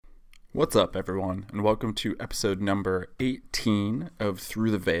What's up, everyone, and welcome to episode number 18 of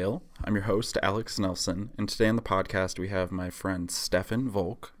Through the Veil. I'm your host, Alex Nelson, and today on the podcast we have my friend Stefan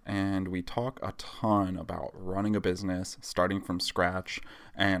Volk, and we talk a ton about running a business, starting from scratch,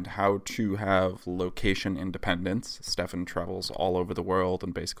 and how to have location independence. Stefan travels all over the world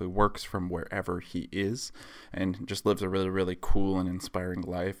and basically works from wherever he is, and just lives a really cool and inspiring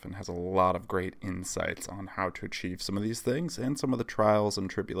life, and has a lot of great insights on how to achieve some of these things and some of the trials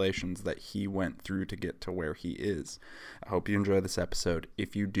and tribulations that he went through to get to where he is. I hope you enjoy this episode.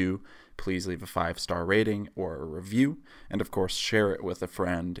 If you do, please leave a 5-star rating or a review, and of course share it with a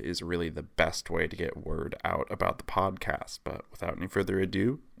friend is really the best way to get word out about the podcast. But without any further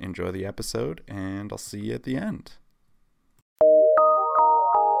ado, enjoy the episode, and I'll see you at the end.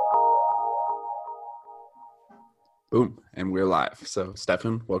 Boom, and we're live. So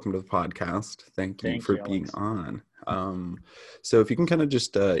Stefan, welcome to the podcast. Thank you for being on. So if you can kind of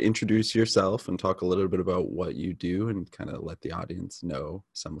just introduce yourself and talk a little bit about what you do and kind of let the audience know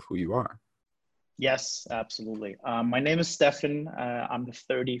some of who you are. Yes, absolutely. My name is Stefan. I'm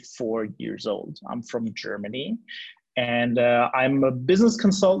 34 years old. I'm from Germany, and I'm a business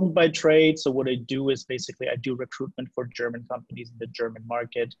consultant by trade. So what I do is basically I do recruitment for German companies in the German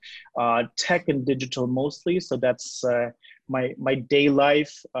market, tech and digital mostly. So that's my day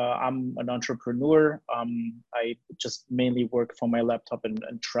life. I'm an entrepreneur. I just mainly work from my laptop and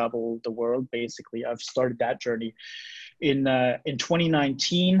travel the world. Basically, I've started that journey in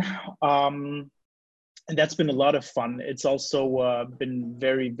 2019. And that's been a lot of fun. It's also been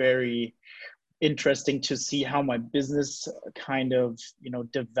very interesting to see how my business kind of,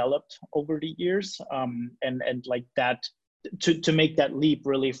 developed over the years. And like that, to make that leap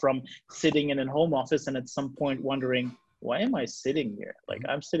really from sitting in a home office and at some point wondering, why am I sitting here? Like,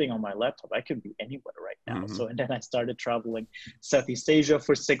 I'm sitting on my laptop. I could be anywhere right now. So, and then I started traveling Southeast Asia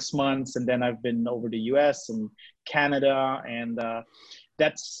for 6 months. And then I've been over the US and Canada, and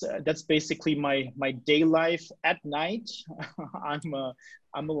that's basically my day life. At night, I'm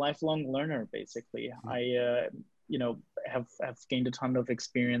a lifelong learner. Basically, I have gained a ton of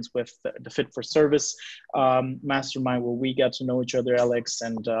experience with the Fit for Service mastermind, where we got to know each other, Alex,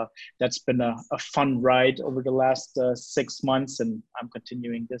 and that's been a fun ride over the last 6 months, and I'm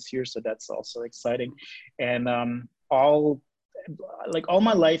continuing this year, so that's also exciting. And all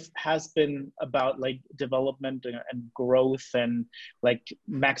my life has been about like development and growth and like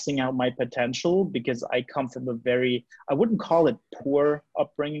maxing out my potential, because I come from I wouldn't call it poor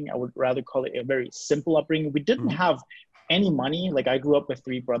upbringing. I would rather call it a very simple upbringing. We didn't have any money. Like, I grew up with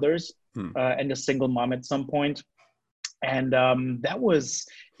 3 brothers and a single mom at some point. And that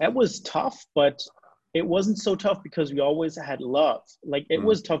was tough, but it wasn't so tough because we always had love. Like, it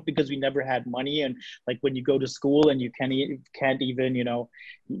was tough because we never had money. And like, when you go to school and you can't even,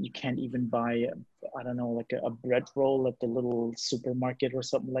 you can't even buy, I don't know, like a bread roll at the little supermarket or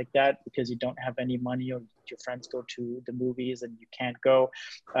something like that, because you don't have any money, or your friends go to the movies and you can't go.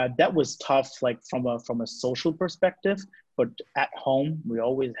 That was tough, like from a social perspective. But at home, we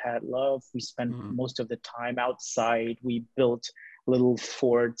always had love. We spent most of the time outside. We built little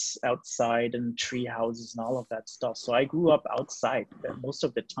forts outside and tree houses and all of that stuff. So I grew up outside most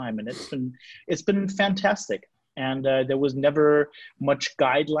of the time, and it's been fantastic. And there was never much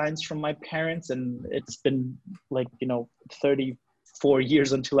guidelines from my parents, and it's been like 34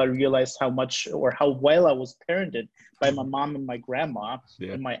 years until I realized how much or how well I was parented by my mom and my grandma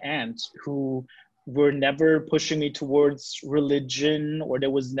and my aunt, who were never pushing me towards religion, or there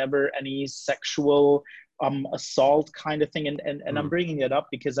was never any sexual assault kind of thing. And I'm bringing it up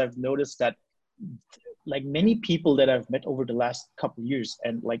because I've noticed that like many people that I've met over the last couple of years,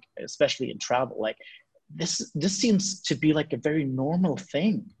 and like especially in travel, like this seems to be like a very normal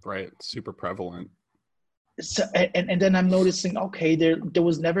thing. Right. Super prevalent. So, and then I'm noticing, okay, there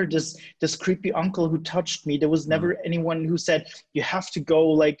was never this creepy uncle who touched me. There was never anyone who said, you have to go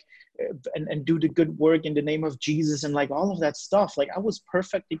like and do the good work in the name of Jesus, and like all of that stuff. Like, I was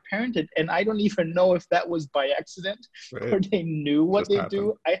perfectly parented, and I don't even know if that was by accident or they knew what they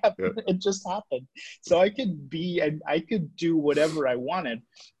do. It just happened. So I could be, and I could do whatever I wanted.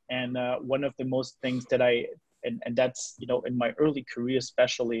 And one of the most things that and that's, in my early career,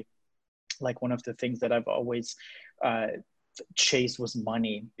 especially, like one of the things that I've always chased was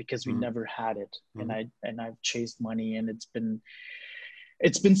money, because we never had it. And I've chased money, and it's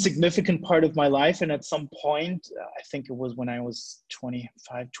been significant part of my life. And at some point, I think it was when I was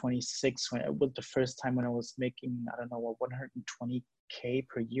 25, 26, when it was the first time when I was making, I don't know, 120K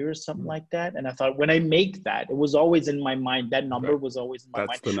per year or something like that. And I thought, when I make that, it was always in my mind. That number was always in my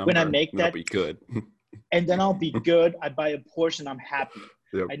mind. The number. When I make that, be good. and then I'll be good. I buy a Porsche and I'm happy.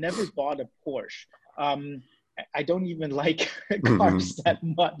 Yep. I never bought a Porsche. I don't even like Mhm. cars that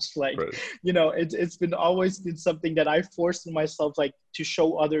much. Like, Right. you know, it's been always been something that I forced myself, like, to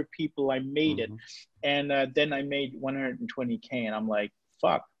show other people I made it. Mhm. And then I made 120K, and I'm like,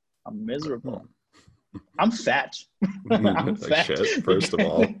 fuck, I'm miserable. I'm fat. I'm Like fat. shit. First of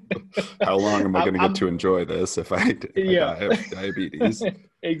all, how long am I going to get I'm to enjoy this if I yeah. die of diabetes?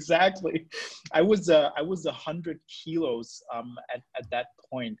 Exactly. I was 100 kilos at that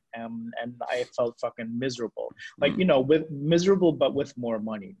point, and I felt fucking miserable. Like, Mm, with miserable, but with more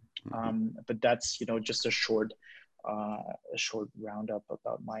money. mhm. But that's, just a short roundup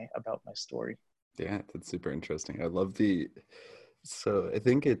about my story. Yeah, that's super interesting. I love so I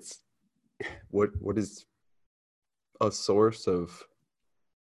think it's what is a source of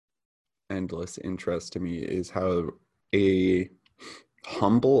endless interest to me is how a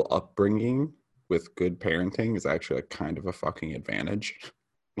humble upbringing with good parenting is actually a kind of a fucking advantage.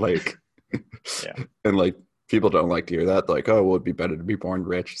 Like, Yeah. and like people don't like to hear that. Like, oh, well, it'd be better to be born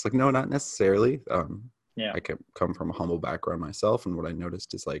rich. It's like, no, not necessarily. Yeah. I come from a humble background myself, and what I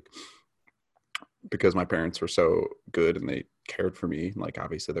noticed is like because my parents were so good and they cared for me, like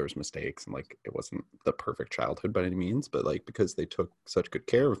obviously there was mistakes and like it wasn't the perfect childhood by any means, but like because they took such good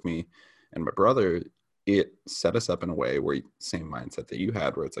care of me and my brother, it set us up in a way where same mindset that you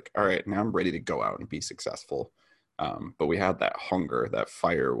had, where it's like, all right, now I'm ready to go out and be successful. But we had that hunger, that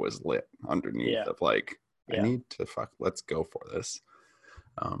fire was lit underneath Yeah. of like, I Yeah. need to let's go for this.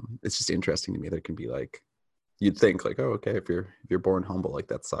 It's just interesting to me that it can be like, you'd think like, oh, okay, if you're born humble, like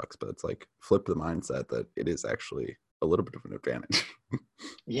that sucks, but it's like flip the mindset that it is actually a little bit of an advantage.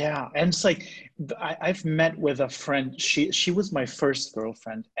 Yeah, and it's like I've met with a friend. She was my first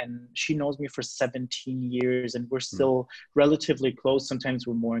girlfriend, and she knows me for 17 years, and we're Mm, still relatively close. Sometimes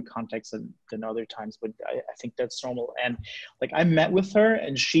we're more in contact than other times, but I think that's normal. And like I met with her,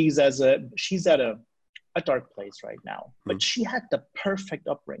 and she's at a dark place right now, but mm, she had the perfect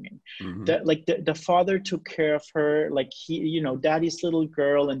upbringing. mm, The father took care of her, like he, daddy's little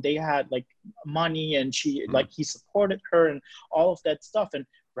girl, and they had like money, and she, mm, like, he supported her and all of that stuff. And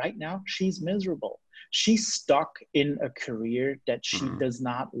right now she's miserable. She's stuck in a career that she mm, does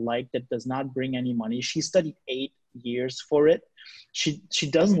not like, that does not bring any money. She studied 8 years for it. She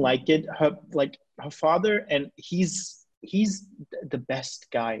doesn't like it. Her father, and he's the best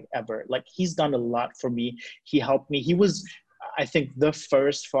guy ever. Like, he's done a lot for me. He helped me. He was, I think, the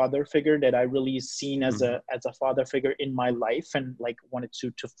first father figure that I really seen as mm, a father figure in my life, and like wanted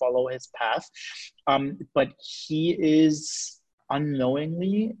to follow his path. But he is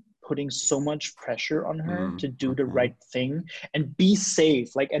unknowingly putting so much pressure on her mm, to do the mm, right thing and be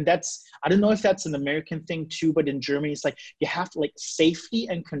safe. Like, and that's, I don't know if that's an American thing too, but in Germany it's like you have to, like, safety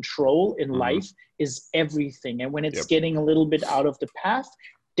and control in mm. life is everything. And when it's Yep. getting a little bit out of the path,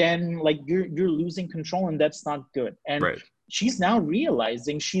 then like you're losing control, and that's not good. And Right. she's now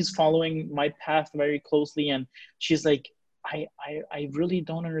realizing, she's following my path very closely, and she's like, I really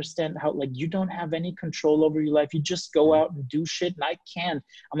don't understand how, like, you don't have any control over your life. You just go Mm, out and do shit, and I can.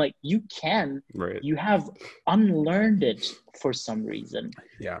 I'm like, you can. right. You have unlearned it for some reason.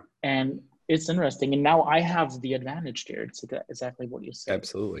 Yeah, And it's interesting. And now I have the advantage there. It's exactly what you said.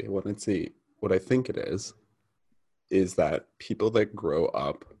 absolutely. What I think it is that people that grow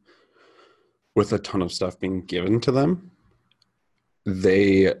up with a ton of stuff being given to them,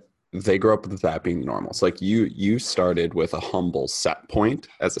 they they grow up with that being normal. So like you started with a humble set point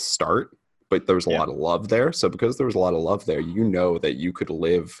as a start, but there was a Yeah, lot of love there. So because there was a lot of love there, you know that you could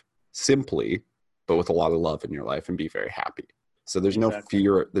live simply, but with a lot of love in your life and be very happy. So there's no exactly.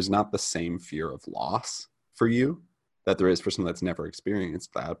 fear, there's not the same fear of loss for you that there is for someone that's never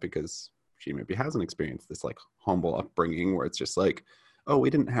experienced that, because she maybe hasn't experienced this like humble upbringing where it's just like, oh, we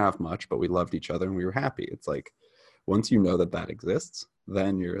didn't have much, but we loved each other and we were happy. It's like, once you know that that exists,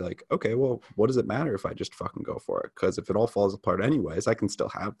 then you're like, okay, well, what does it matter if I just fucking go for it? Because if it all falls apart anyways, I can still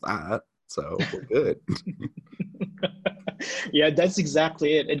have that. So we're good. Yeah, that's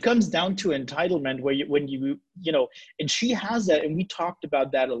exactly it. It comes down to entitlement, where when and she has that, and we talked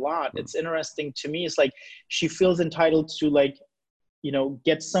about that a lot. It's interesting to me. It's like she feels entitled to, like,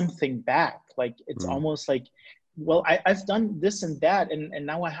 get something back. Like, it's Mm, almost like, well, I've done this and that, and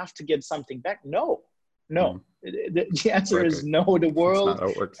now I have to get something back. No, no. mm. The answer Right, is right. no. The That's not world, how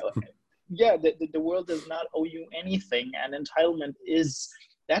it works. yeah, the world does not owe you anything, and entitlement is,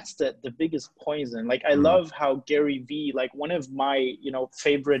 that's the biggest poison. Like, I Mm, love how Gary V, like one of my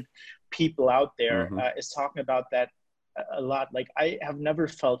favorite people out there, mm-hmm, is talking about that a lot. Like, I have never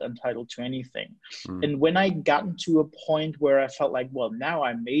felt entitled to anything, mm, and when I gotten to a point where I felt like, well, now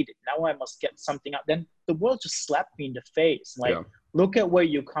I made it, now I must get something out, then the world just slapped me in the face, like, yeah. look at where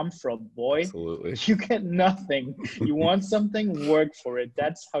you come from, boy. Absolutely. You get nothing. You want something, work for it.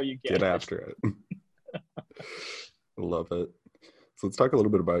 That's how you get Get it. after it. I love it. So let's talk a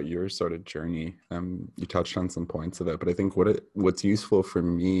little bit about your sort of journey. You touched on some points of it, but I think what's useful for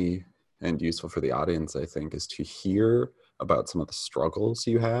me and useful for the audience, I think, is to hear about some of the struggles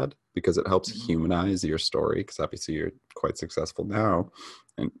you had, because it helps humanize your story, because obviously you're quite successful now.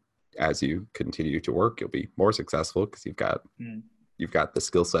 And as you continue to work, you'll be more successful because you've got the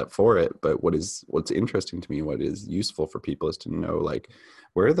skill set for it. But what's interesting to me, what is useful for people, is to know, like,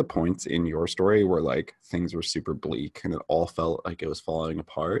 where are the points in your story where like things were super bleak and it all felt like it was falling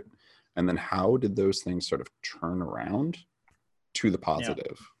apart, and then how did those things sort of turn around to the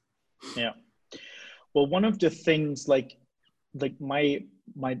positive? Yeah. Well, one of the things, like my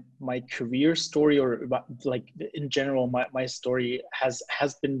career story, or like in general, my story has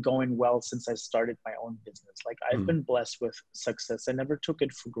been going well since I started my own business. Like, I've been blessed with success. I never took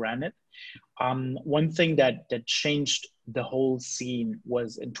it for granted. One thing that changed the whole scene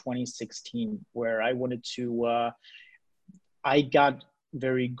was in 2016, where I got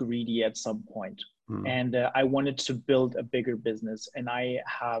very greedy at some point. And I wanted to build a bigger business. And I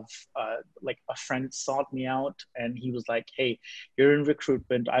have like a friend sought me out, and he was like, hey, you're in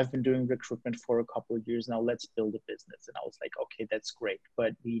recruitment. I've been doing recruitment for a couple of years now. Let's build a business. And I was like, okay, that's great.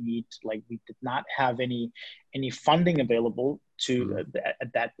 But we did not have any funding available to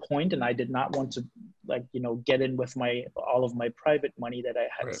at that point. And I did not want to, like, get in with all of my private money that I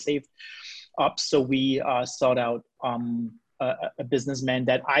had saved up. So we sought out a businessman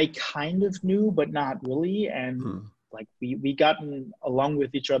that I kind of knew, but not really. And like we gotten along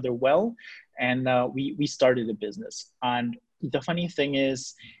with each other well, and we started a business. And the funny thing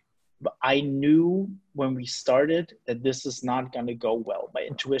is, I knew when we started that this is not going to go well. My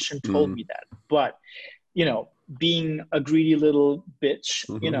intuition told me that. But, being a greedy little bitch,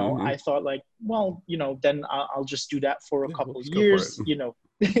 I thought, like, well, then I'll just do that for a couple of years,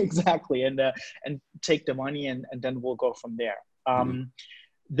 exactly. And take the money, and then we'll go from there.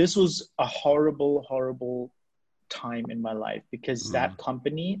 This was a horrible, horrible time in my life, because that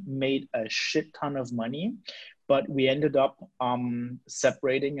company made a shit ton of money, but we ended up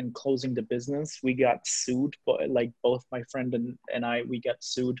separating and closing the business. We got sued, like both my friend and I, we got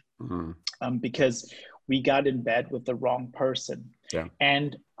sued because we got in bed with the wrong person. Yeah.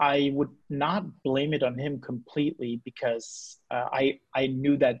 And I would not blame it on him completely, because I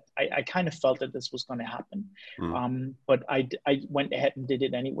knew that I kind of felt that this was going to happen. But I went ahead and did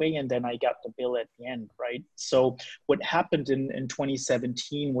it anyway. And then I got the bill at the end, right? So what happened in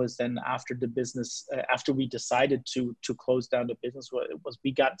 2017 was, then after the business, after we decided to close down the business, was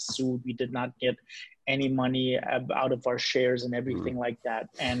we got sued. We did not get any money out of our shares and everything like that.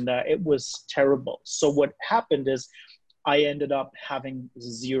 And it was terrible. So what happened is, I ended up having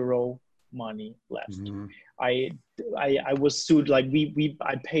zero money left. I was sued. Like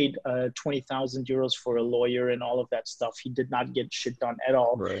I paid 20,000 euros for a lawyer and all of that stuff. He did not get shit done at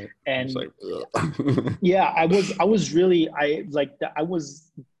all. Right. And like, yeah, I was really, it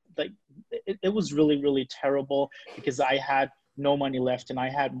was really, really terrible, because I had no money left, and I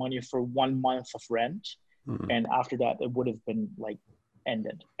had money for 1 month of rent. And after that, it would have been like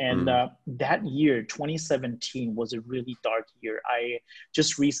ended. And that year, 2017, was a really dark year. I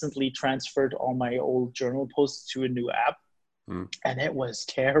just recently transferred all my old journal posts to a new app, and it was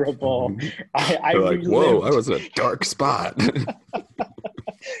terrible. I like, whoa, I was in a dark spot.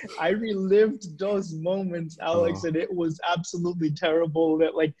 I relived those moments, Alex, and it was absolutely terrible.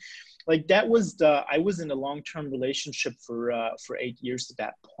 That that was I was in a long-term relationship for 8 years at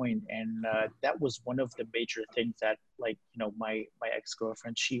that point, and that was one of the major things that, like, my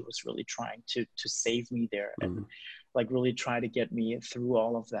ex-girlfriend, she was really trying to save me there, and like really try to get me through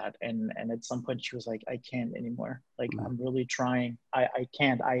all of that. And at some point she was like, I can't anymore. Like, I'm really trying. I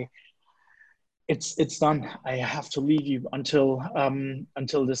can't. It's done. I have to leave you until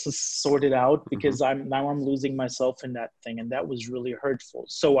this is sorted out, because I'm losing myself in that thing. And that was really hurtful.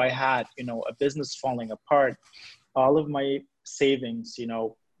 So I had, a business falling apart. All of my savings,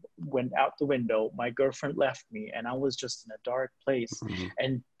 went out the window. My girlfriend left me, and I was just in a dark place.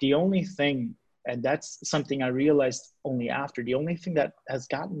 And the only thing, and that's something I realized only after, the only thing that has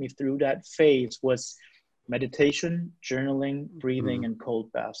gotten me through that phase was meditation, journaling, breathing, and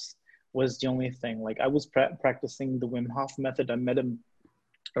cold baths. Was the only thing. Like, I was practicing the Wim Hof method. I met him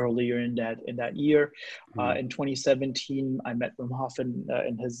earlier in that year. In 2017, I met Wim Hof in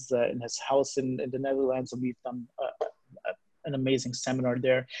his house in the Netherlands, and we've done an amazing seminar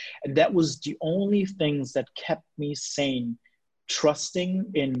there. And that was the only things that kept me sane,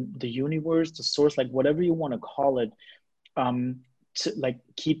 trusting in the universe, the source, like whatever you want to call it. to like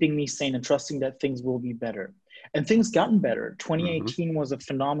keeping me sane and trusting that things will be better. And things gotten better. 2018 was a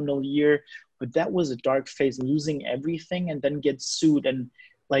phenomenal year, but that was a dark phase, losing everything and then get sued, and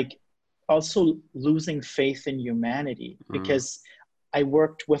like also losing faith in humanity, because I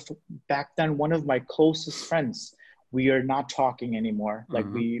worked with back then one of my closest friends. We are not talking anymore.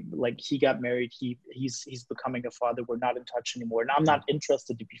 Like he got married. He's becoming a father. We're not in touch anymore. And I'm not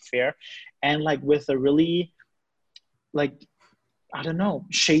interested, to be fair. And like with a really like, I don't know,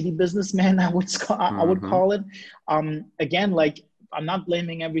 shady businessman, I would call it. Again, like I'm not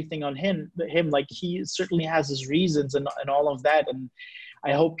blaming everything on him. Like he certainly has his reasons and all of that. And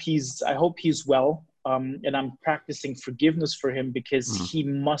I hope he's well. And I'm practicing forgiveness for him, because he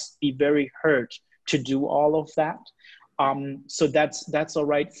must be very hurt to do all of that. So that's all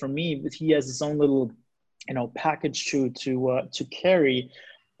right for me. But he has his own little, package to carry.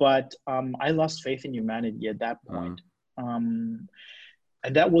 But I lost faith in humanity at that point. And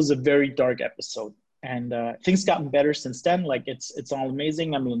that was a very dark episode. And things gotten better since then. Like it's all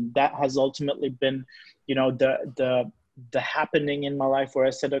amazing. I mean, that has ultimately been, the happening in my life where I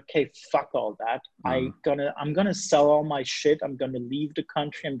said, okay, fuck all that. I'm gonna sell all my shit. I'm gonna leave the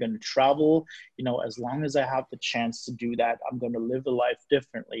country. I'm gonna travel. As long as I have the chance to do that, I'm gonna live a life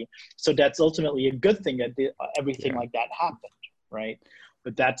differently. So that's ultimately a good thing that everything like that happened, right?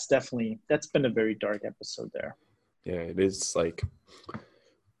 But that's been a very dark episode there. Yeah, it is. Like,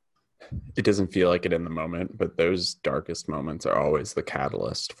 it doesn't feel like it in the moment, but those darkest moments are always the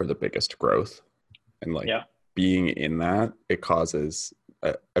catalyst for the biggest growth. And like being in that, it causes,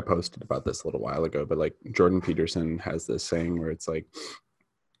 I posted about this a little while ago, but like Jordan Peterson has this saying where it's like,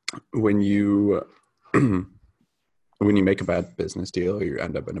 when you make a bad business deal, or you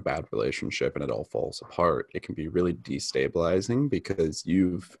end up in a bad relationship and it all falls apart, it can be really destabilizing, because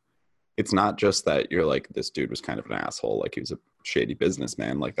it's not just that you're like, this dude was kind of an asshole, like he was a shady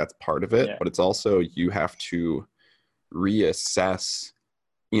businessman, like that's part of it, but it's also you have to reassess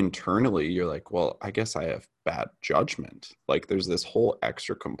internally. You're like, well, I guess I have bad judgment. Like there's this whole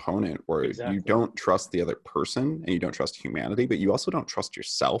extra component where you don't trust the other person and you don't trust humanity, but you also don't trust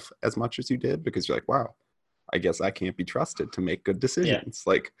yourself as much as you did, because you're like, wow, I guess I can't be trusted to make good decisions.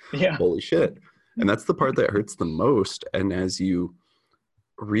 Like, holy shit. And that's the part that hurts the most. And as you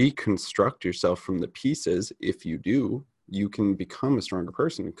reconstruct yourself from the pieces, if you do, you can become a stronger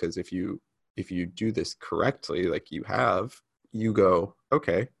person. Because if you do this correctly, like you go,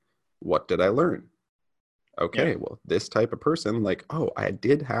 okay, what did I learn? Okay, well, this type of person, like, oh, I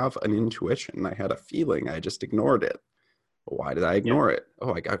did have an intuition, I had a feeling, I just ignored it. Why did I ignore it?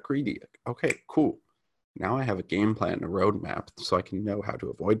 Oh, I got greedy. Okay, cool. Now I have a game plan and a roadmap, so I can know how to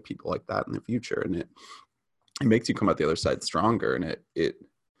avoid people like that in the future. And it makes you come out the other side stronger. And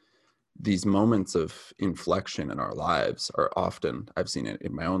these moments of inflection in our lives are often, I've seen it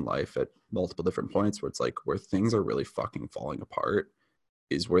in my own life at multiple different points, where it's like, where things are really fucking falling apart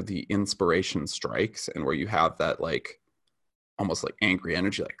is where the inspiration strikes, and where you have that like almost like angry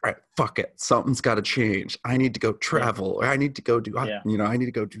energy, like, all right, fuck it, something's got to change. I need to go travel, or I need to go do, I need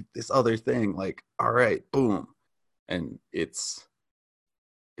to go do this other thing. Like, all right, boom. And it's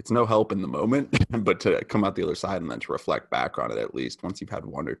no help in the moment, but to come out the other side and then to reflect back on it, at least once you've had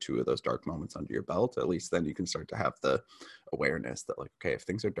one or two of those dark moments under your belt, at least then you can start to have the awareness that like, okay, if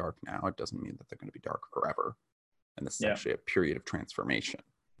things are dark now, it doesn't mean that they're going to be dark forever. And this is actually a period of transformation.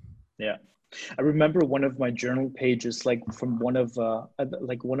 Yeah. I remember one of my journal pages, like from one of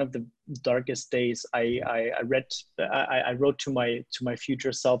the darkest days. I wrote to my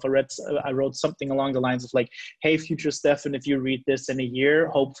future self. I wrote something along the lines of like, "Hey, future Stefan, if you read this in a year,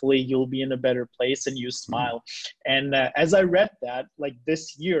 hopefully you'll be in a better place," and you smile. And as I read that, like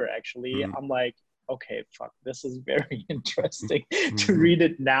this year, actually, I'm like, okay, fuck, this is very interesting to read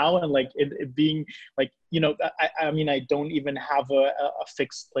it now. And like it being like, I mean, I don't even have a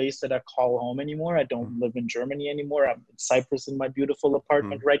fixed place that I call home anymore. I don't live in Germany anymore. I'm in Cyprus in my beautiful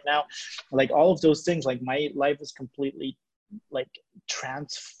apartment right now. Like all of those things, like my life is completely like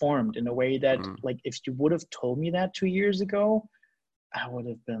transformed in a way that like, if you would have told me that 2 years ago, I would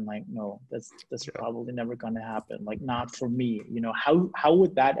have been like, no, that's probably never going to happen. Like, not for me. How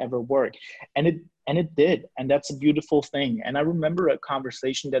would that ever work? And it did. And that's a beautiful thing. And I remember a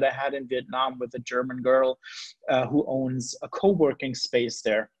conversation that I had in Vietnam with a German girl who owns a co-working space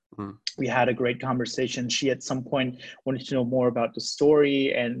there. We had a great conversation. She at some point wanted to know more about the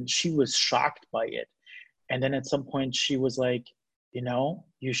story, and she was shocked by it. And then at some point she was like,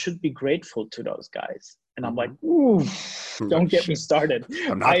 you should be grateful to those guys. And I'm like, ooh, don't get me started.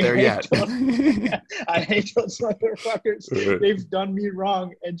 I'm not there yet. I hate those motherfuckers. They've done me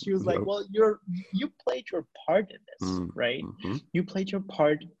wrong. And she was like, well, you played your part in this, right? Mm-hmm. You played your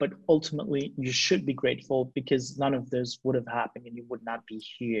part, but ultimately you should be grateful because none of this would have happened and you would not be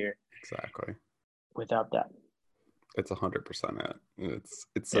here. Exactly. Without that. It's 100% it.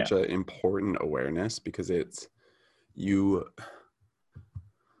 It's such an important awareness because it's you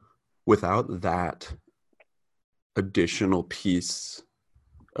without that additional piece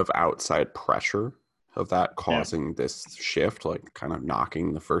of outside pressure of that causing this shift, like kind of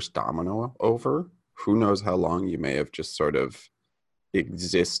knocking the first domino over, who knows how long you may have just sort of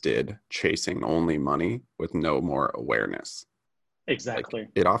existed chasing only money with no more awareness. Exactly.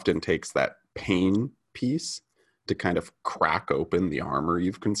 Like, it often takes that pain piece to kind of crack open the armor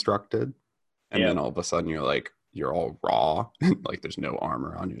you've constructed, and then all of a sudden you're all raw and like there's no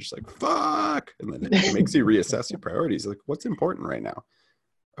armor on. You're just like, fuck. And then it makes you reassess your priorities. Like, what's important right now?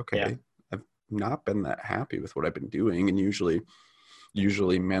 Okay, I've not been that happy with what I've been doing. And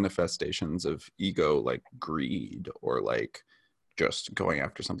usually manifestations of ego, like greed or like just going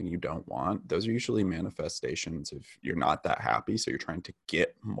after something you don't want, those are usually manifestations of you're not that happy, so you're trying to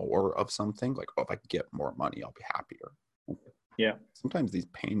get more of something. Like, oh, if I get more money, I'll be happier. Sometimes these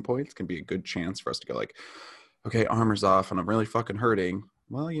pain points can be a good chance for us to go like, okay, armor's off and I'm really fucking hurting.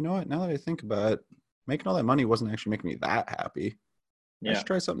 Well, you know what? Now that I think about it, making all that money wasn't actually making me that happy. I should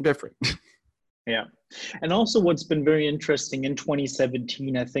try something different. And also what's been very interesting in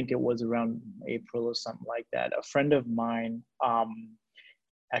 2017, I think it was around April or something like that, a friend of mine,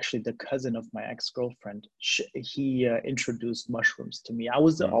 actually the cousin of my ex-girlfriend, he introduced mushrooms to me. I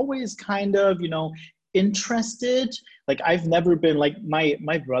was always kind of, interested. Like, I've never been like,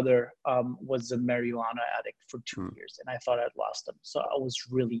 my brother was a marijuana addict for 2 years and I thought I'd lost him. So I was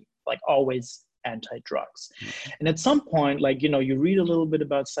really like always anti-drugs. And at some point, like, you read a little bit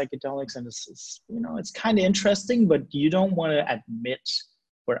about psychedelics and it's kind of interesting, but you don't want to admit,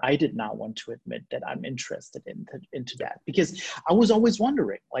 where I did not want to admit, that I'm interested into that, because I was always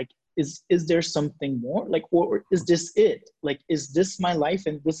wondering, like, is there something more, like, or is this it? Like, is this my life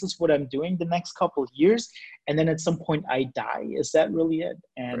and this is what I'm doing the next couple of years, and then at some point I die? Is that really it?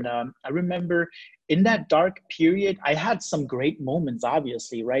 And I remember in that dark period, I had some great moments,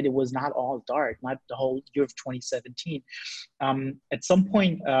 obviously, right? It was not all dark, not the whole year of 2017. At some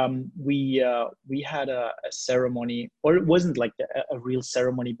point, we had a ceremony, or it wasn't like a real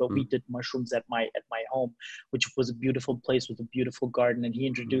ceremony, but we did mushrooms at my home, which was a beautiful place with a beautiful garden. And he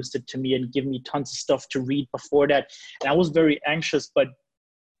introduced it to me and gave me tons of stuff to read before that. And I was very anxious, but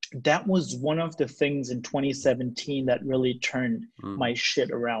that was one of the things in 2017 that really turned my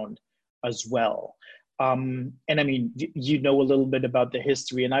shit around as well. And I mean, you know a little bit about the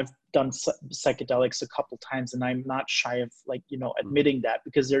history, and I've done psychedelics a couple times, and I'm not shy of admitting that,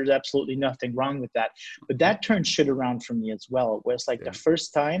 because there's absolutely nothing wrong with that. But that turned shit around for me as well, where it's like the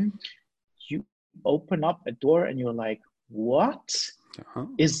first time you open up a door and you're like, what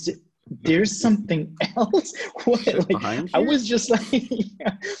is it? There's something else. What? Like, I was just like,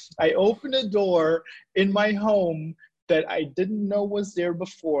 I opened a door in my home that I didn't know was there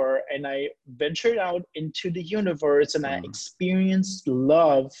before, and I ventured out into the universe, and I experienced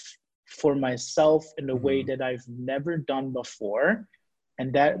love for myself in a way that I've never done before.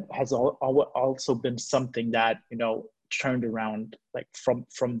 And that has also been something that turned around, like from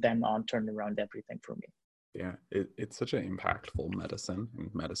then on, turned around everything for me. Yeah, it's such an impactful medicine, and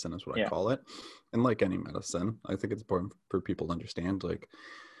medicine is what I call it. And like any medicine, I think it's important for people to understand, like,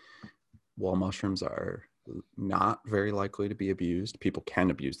 while mushrooms are not very likely to be abused, people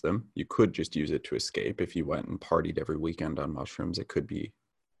can abuse them. You could just use it to escape. If you went and partied every weekend on mushrooms, it could be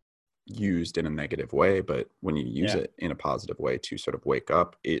used in a negative way. But when you use it in a positive way to sort of wake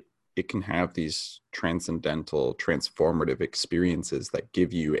up, it can have these transcendental, transformative experiences that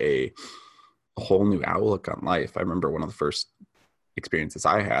give you a whole new outlook on life. I remember one of the first experiences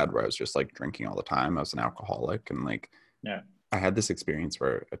I had where I was just like drinking all the time. I was an alcoholic, and like, I had this experience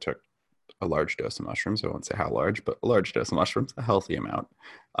where I took a large dose of mushrooms. I won't say how large, but a large dose of mushrooms, a healthy amount,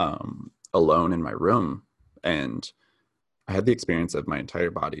 alone in my room. And I had the experience of my entire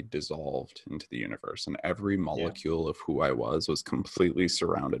body dissolved into the universe, and every molecule of who I was completely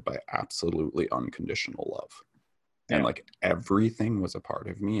surrounded by absolutely unconditional love. And like, everything was a part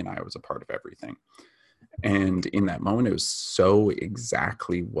of me, and I was a part of everything. And in that moment, it was so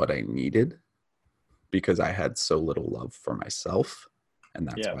exactly what I needed, because I had so little love for myself. And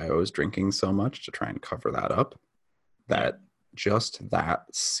that's why I was drinking so much, to try and cover that up. That just that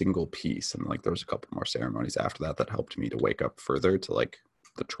single piece, and like, there was a couple more ceremonies after that helped me to wake up further to like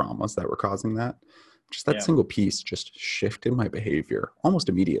the traumas that were causing that. just that single piece just shifted my behavior almost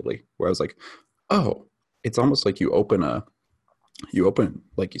immediately, where I was like, oh, it's almost like you open,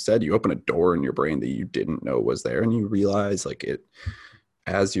 like you said, you open a door in your brain that you didn't know was there, and you realize like it,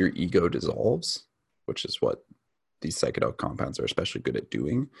 as your ego dissolves, which is what these psychedelic compounds are especially good at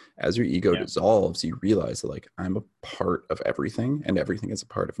doing. As your ego dissolves, you realize that like I'm a part of everything and everything is a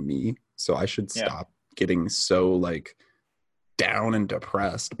part of me. So I should stop getting so like down and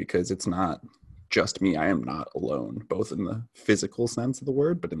depressed, because it's not just me. I am not alone, both in the physical sense of the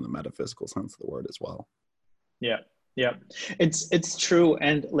word, but in the metaphysical sense of the word as well. Yeah. Yeah. It's true.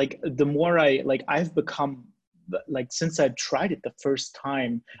 And like the more I've become, like, since I tried it the first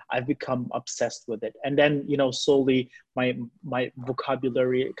time, I've become obsessed with it. And then, slowly my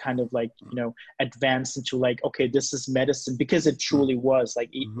vocabulary kind of like, advanced into like, okay, this is medicine, because it truly was like,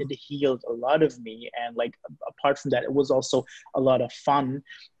 it healed a lot of me. And like, apart from that, it was also a lot of fun.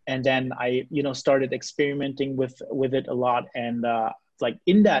 And then I, started experimenting with it a lot. And like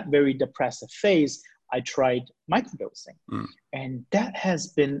in that very depressive phase, I tried microdosing, and that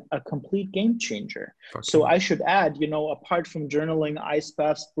has been a complete game changer. So I should add, apart from journaling, ice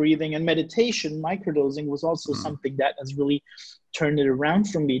baths, breathing, and meditation, microdosing was also something that has really turned it around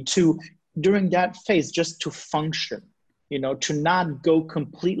for me to, during that phase, just to function, to not go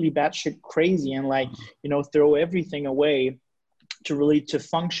completely batshit crazy and like, throw everything away, to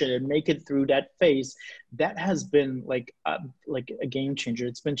function and make it through that phase. That has been like a game changer.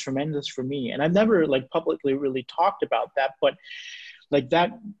 It's been tremendous for me, and I've never like publicly really talked about that, but like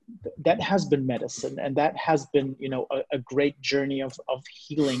that has been medicine, and that has been a great journey of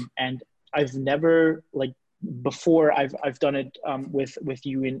healing. And I've never like before I've done it with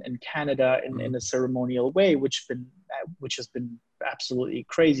you in Canada in a ceremonial way, which has been absolutely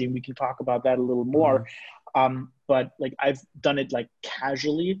crazy, and we can talk about that a little more. But like I've done it like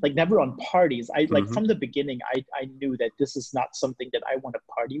casually, like never on parties. I like from the beginning, I knew that this is not something that I want to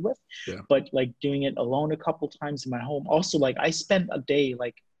party with, but like doing it alone a couple times in my home. Also, like I spent a day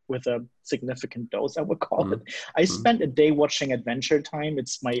like with a significant dose, I would call it. I spent a day watching Adventure Time.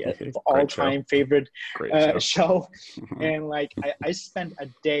 It's my all-time favorite show. And like I spent a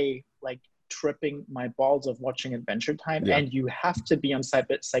day like tripping my balls of watching Adventure Time, and you have to be on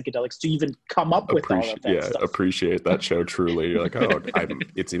psychedelics to even come up with all of that stuff. Appreciate that show truly. You're like, oh,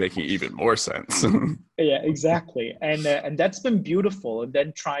 it's making even more sense. Yeah, exactly. And that's been beautiful. And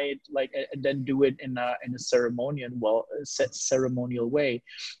then try it like, and then do it in a ceremonial way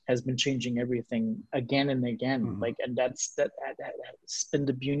has been changing everything again and again. Like, and that's been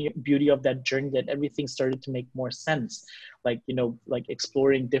the beauty of that journey, that everything started to make more sense. Like, like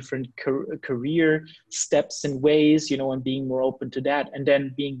exploring different career steps and ways, and being more open to that, and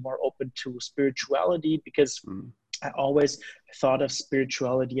then being more open to spirituality, because I always thought of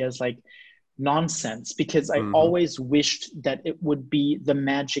spirituality as like nonsense, because I always wished that it would be the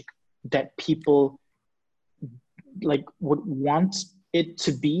magic that people like would want it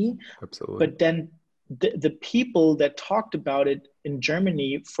to be. Absolutely. But then the people that talked about it in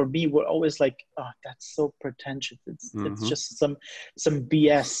Germany, for me, were always like, oh, that's so pretentious. It's just some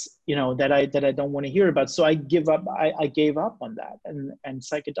BS, that I don't want to hear about. So I gave up on that. And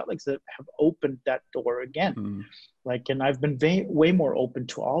psychedelics have opened that door again. Like, and I've been way more open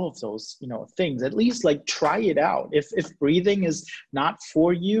to all of those, things. At least like try it out. If breathing is not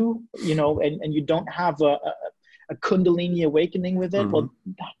for you, and you don't have a Kundalini awakening with it, well,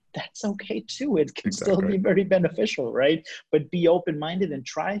 that's okay too. It can still be very beneficial, right? But be open-minded and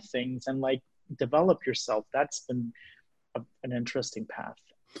try things and like develop yourself. That's been an interesting path.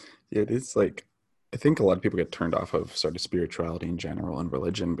 Yeah, it is. Like, I think a lot of people get turned off of sort of spirituality in general and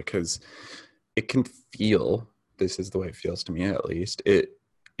religion, because it can feel, this is the way it feels to me at least, it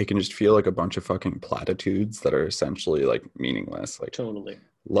can just feel like a bunch of fucking platitudes that are essentially like meaningless. Like, totally.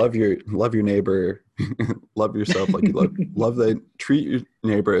 Love your neighbor, love yourself like you love treat your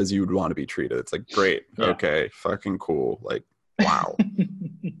neighbor as you would want to be treated. It's like, great, okay, fucking cool, like, wow.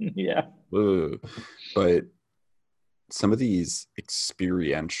 Yeah. Ugh. But some of these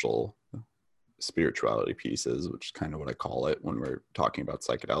experiential spirituality pieces, which is kind of what I call it when we're talking about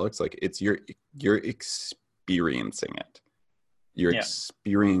psychedelics, like it's you're experiencing it. You're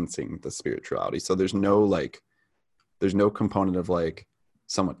experiencing the spirituality. So there's no component of like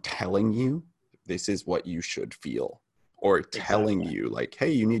someone telling you this is what you should feel, or telling you like, hey,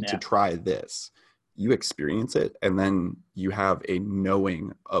 you need to try this. You experience it, and then you have a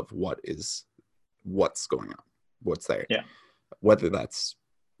knowing of what's going on, what's there. Whether that's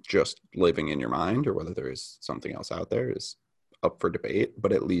just living in your mind or whether there is something else out there is up for debate,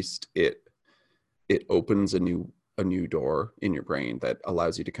 but at least it opens a new a new door in your brain that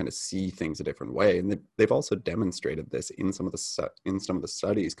allows you to kind of see things a different way. And they've also demonstrated this in some of the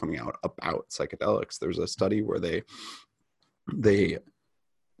studies coming out about psychedelics. There's a study where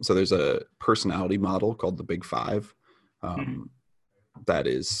so there's a personality model called the Big Five, that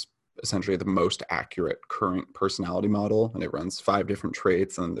is essentially the most accurate current personality model, and it runs 5 different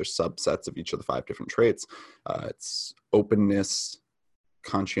traits, and there's subsets of each of the 5 different traits. It's openness,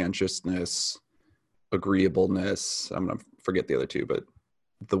 conscientiousness, agreeableness. I'm going to forget the other 2, but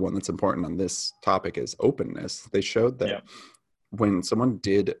the one that's important on this topic is openness. They showed that when someone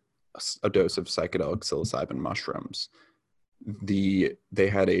did a dose of psychedelic psilocybin mushrooms, they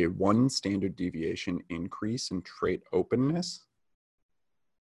had a 1 standard deviation increase in trait openness,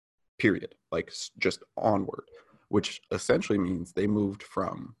 period, like just onward, which essentially means they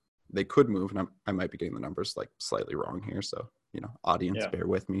could move, and I might be getting the numbers like slightly wrong here, so audience, bear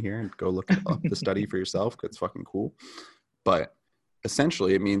with me here and go look up the study for yourself, because it's fucking cool. But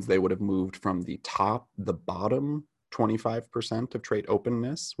essentially it means they would have moved from the bottom 25% of trait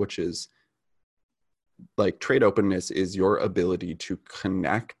openness, which is like, trait openness is your ability to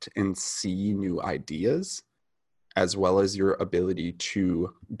connect and see new ideas, as well as your ability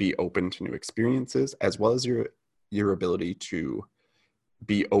to be open to new experiences, as well as your ability to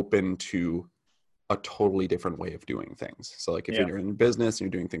be open to a totally different way of doing things. So like if you're in business and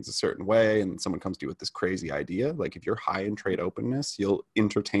you're doing things a certain way and someone comes to you with this crazy idea, like if you're high in trait openness, you'll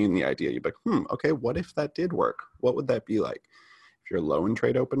entertain the idea. You'll be like, okay, what if that did work? What would that be like? If you're low in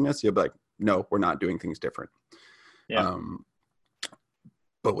trait openness, you'll be like, no, we're not doing things different.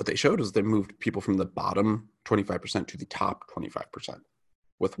 But what they showed is they moved people from the bottom 25% to the top 25%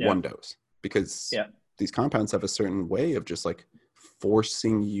 with 1 dose, because these compounds have a certain way of just like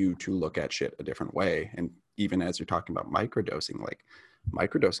forcing you to look at shit a different way. And even as you're talking about microdosing, like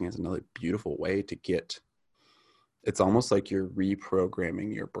microdosing is another beautiful way to it's almost like you're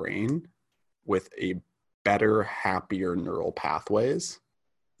reprogramming your brain with a better, happier neural pathways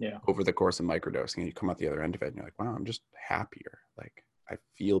over the course of microdosing. And you come out the other end of it and you're like, wow, I'm just happier. Like, I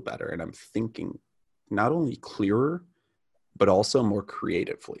feel better, and I'm thinking not only clearer, but also more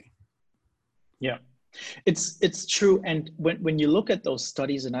creatively. Yeah, it's true. And when you look at those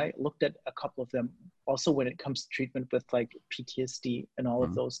studies, and I looked at a couple of them also when it comes to treatment with like PTSD and all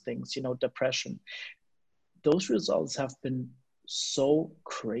of those things, depression, those results have been so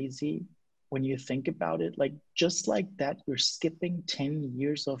crazy when you think about it. Like, just like that, you're skipping 10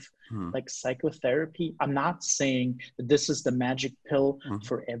 years of like psychotherapy. I'm not saying that this is the magic pill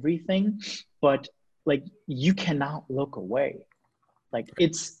for everything, but like, you cannot look away. Like,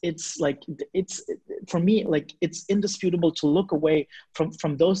 it's for me, like, it's indisputable to look away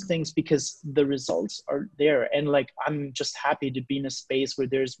from those things, because the results are there. And like, I'm just happy to be in a space where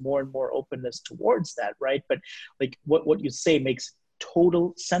there's more and more openness towards that, right? But like, what you say makes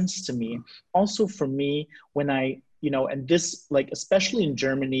total sense to me. Also for me, when I, and this, like, especially in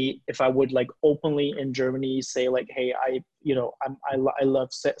Germany, if I would like openly in Germany say like, hey, I love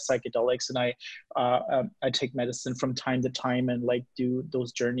psychedelics, and I take medicine from time to time and like do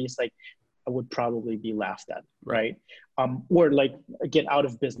those journeys, like, I would probably be laughed at, right? Or like get out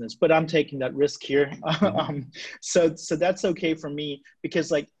of business. But I'm taking that risk here. So that's okay for me, because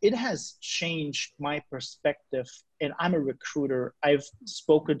like, it has changed my perspective. And I'm a recruiter. I've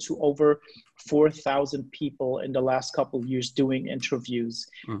spoken to over 4,000 people in the last couple of years doing interviews.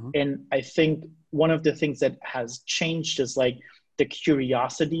 And I think one of the things that has changed is like the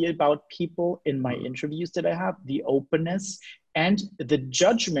curiosity about people in my interviews that I have, the openness, and the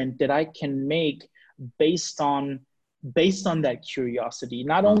judgment that I can make based on that curiosity,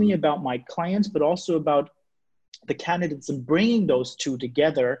 not only about my clients, but also about the candidates, and bringing those two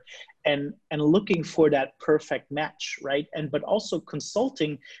together and looking for that perfect match, right? But also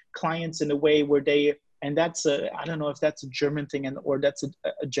consulting clients in a way where they, and that's I don't know if that's a German thing or that's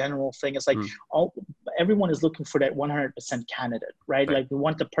a general thing. It's like everyone is looking for that 100% candidate, right? Like, we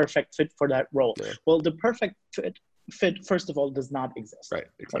want the perfect fit for that role. Well, the perfect fit, first of all, does not exist. Right,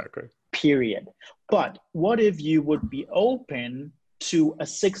 exactly. Like, period. But what if you would be open to a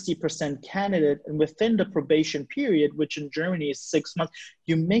 60% candidate, and within the probation period, which in Germany is 6 months,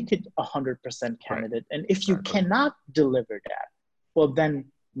 you make it 100% candidate. And if you cannot deliver that, well, then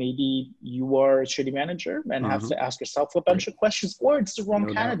maybe you are a shitty manager and have to ask yourself a bunch of questions, or it's the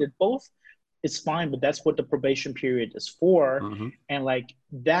wrong candidate. Both is fine, but that's what the probation period is for. And like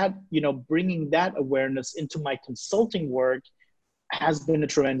that, bringing that awareness into my consulting work has been a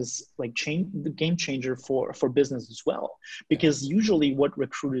tremendous like the game changer for business as well, because usually what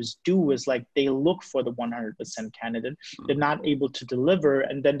recruiters do is like they look for the 100% candidate, they're not able to deliver,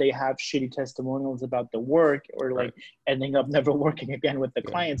 and then they have shitty testimonials about the work, or like ending up never working again with the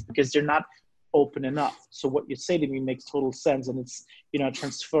clients because they're not open enough. So what you say to me makes total sense, and it's, you know,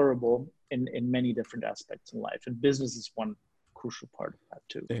 transferable in many different aspects in life, and business is one crucial part of that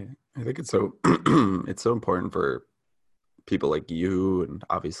too. Yeah, I think it's so it's so important for people like you and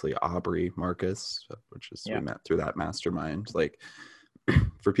obviously Aubrey Marcus, which is we met through that mastermind, like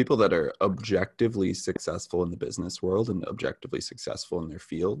for people that are objectively successful in the business world and objectively successful in their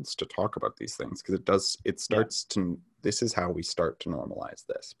fields, to talk about these things, because this is how we start to normalize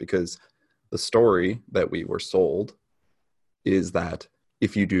this, because the story that we were sold is that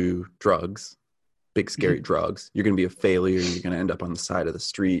if you do drugs, big scary drugs, you're going to be a failure, you're going to end up on the side of the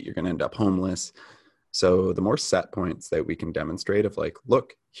street, you're going to end up homeless. So the more set points that we can demonstrate of like,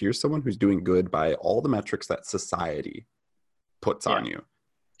 look, here's someone who's doing good by all the metrics that society puts on you.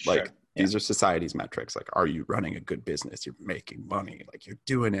 Like these are society's metrics. Like, are you running a good business? You're making money, like you're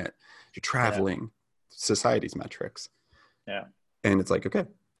doing it, you're traveling, society's metrics. Yeah. And it's like, okay.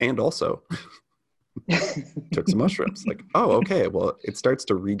 And also took some mushrooms. Like, oh, okay. Well, it starts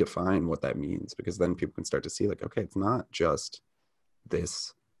to redefine what that means, because then people can start to see like, okay, it's not just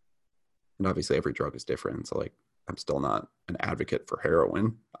this. And obviously every drug is different. So like, I'm still not an advocate for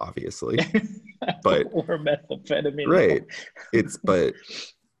heroin, obviously, but or methamphetamine. Right. But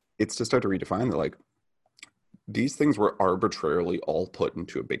it's to start to redefine that, like, these things were arbitrarily all put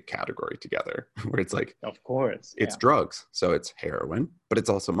into a big category together, where it's like, of course, it's drugs. So it's heroin, but it's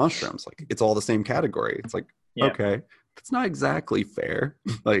also mushrooms. Like, it's all the same category. It's like, okay, that's not exactly fair.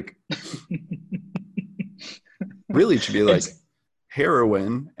 Like, really it should be like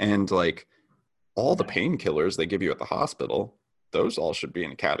heroin and like all the painkillers they give you at the hospital, those all should be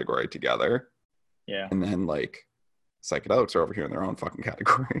in a category together. Yeah. And then like psychedelics are over here in their own fucking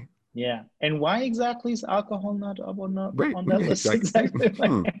category. Yeah. And why exactly is alcohol not up on that list? Exactly.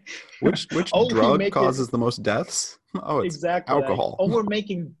 Which drug causes the most deaths? Oh, it's alcohol. Like, we're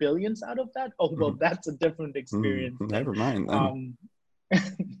making billions out of that? Oh, well, that's a different experience. Never mind then.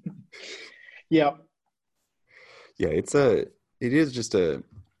 Yeah. Yeah,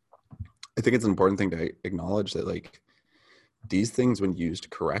 I think it's an important thing to acknowledge that like these things, when used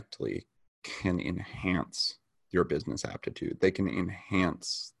correctly, can enhance your business aptitude. They can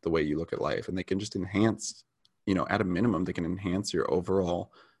enhance the way you look at life, and they can just enhance, you know, at a minimum, they can enhance your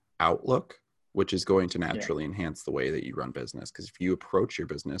overall outlook, which is going to naturally enhance the way that you run business. Because if you approach your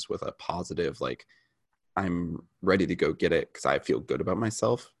business with a positive, like, I'm ready to go get it because I feel good about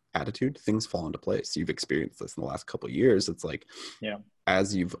myself attitude, things fall into place. You've experienced this in the last couple of years. It's like,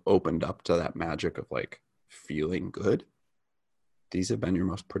 as you've opened up to that magic of like feeling good, these have been your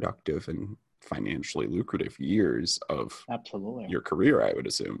most productive and financially lucrative years of your career, I would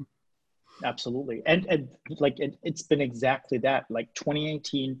assume. Absolutely. And like it's been exactly that. Like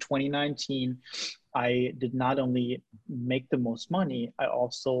 2018, 2019, I did not only make the most money, I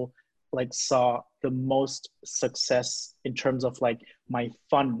also like saw the most success in terms of like my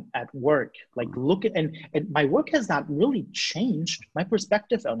fun at work. Like look at, and my work has not really changed. My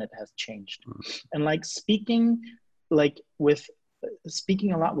perspective on it has changed. And like speaking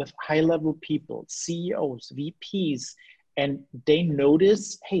a lot with high level people, CEOs, VPs, and they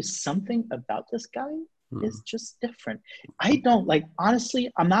notice, hey, something about this guy is just different. I don't like,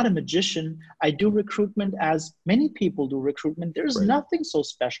 honestly, I'm not a magician. I do recruitment as many people do recruitment. There's nothing so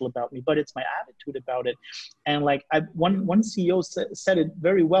special about me, but it's my attitude about it. And like one CEO said it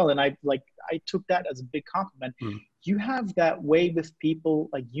very well. And I took that as a big compliment. You have that way with people,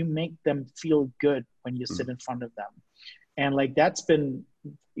 like you make them feel good when you sit in front of them. And like, that's been,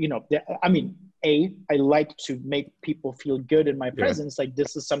 you know, I mean, I like to make people feel good in my presence. Like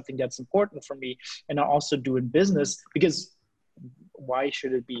this is something that's important for me. And I also do in business, because why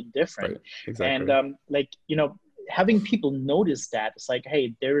should it be different? Right. Exactly. And like, you know, having people notice that, it's like,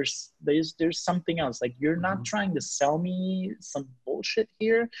 hey, there's something else. Like you're not trying to sell me some bullshit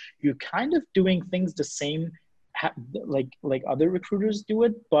here. You're kind of doing things the same, like other recruiters do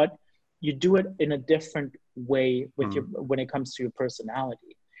it, but you do it in a different way with when it comes to your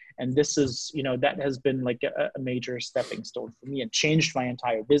personality. And this is, you know, that has been like a major stepping stone for me and changed my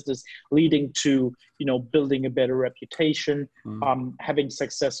entire business, leading to, you know, building a better reputation, having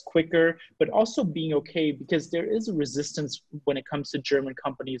success quicker, but also being okay, because there is a resistance when it comes to German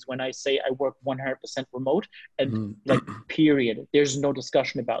companies. When I say I work 100% remote and like, period, there's no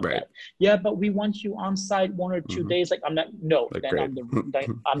discussion about that. Yeah, but we want you on site 1 or 2 days. Like I'm not, no, like,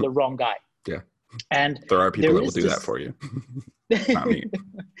 then I'm the wrong guy. Yeah. And There are people there that will is do that this for you. Not me.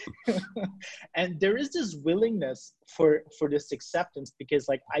 and there is this willingness for this acceptance, because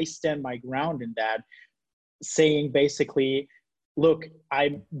like I stand my ground in that, saying basically, look,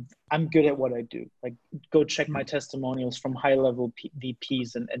 I'm good at what I do. Like, go check my testimonials from high level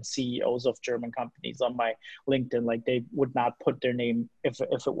VPs and CEOs of German companies on my LinkedIn. Like, they would not put their name if it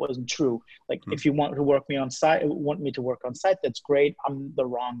wasn't true. Like, if you want me to work on site, that's great. I'm the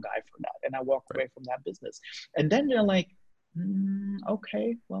wrong guy for that, and I walk away from that business. And then you're like,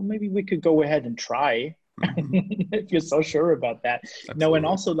 okay, well, maybe we could go ahead and try. If you're so sure about that. Absolutely. No, and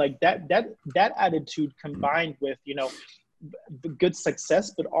also like that attitude combined with, you know, the good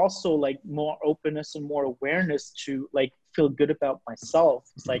success, but also like more openness and more awareness to like feel good about myself.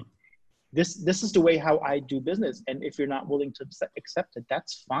 It's like, this is the way how I do business. And if you're not willing to accept it,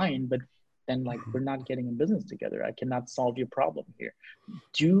 that's fine. But then like, we're not getting in business together. I cannot solve your problem here.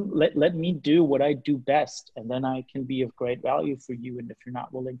 Let me do what I do best, and then I can be of great value for you. And if you're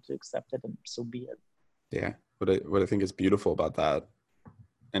not willing to accept it, then so be it. Yeah. What I think is beautiful about that,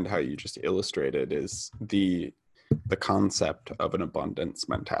 and how you just illustrated, is the concept of an abundance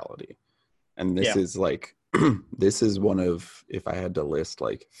mentality. And this is like, this is one of, if I had to list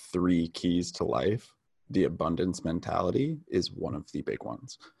like 3 keys to life, the abundance mentality is one of the big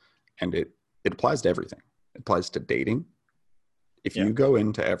ones. And it applies to everything. It applies to dating. If you go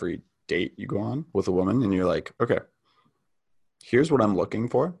into every date you go on with a woman and you're like, okay, here's what I'm looking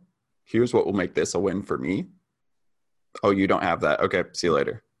for. Here's what will make this a win for me. Oh, you don't have that. Okay, see you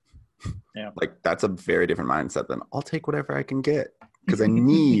later. Yeah. Like, that's a very different mindset than I'll take whatever I can get because I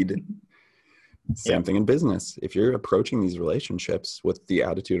need. Same thing in business. If you're approaching these relationships with the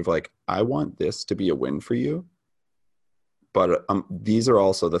attitude of like, I want this to be a win for you, but these are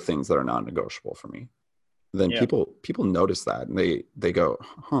also the things that are non-negotiable for me, then people notice that, and they go,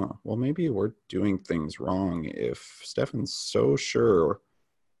 well, maybe we're doing things wrong if Stefan's so sure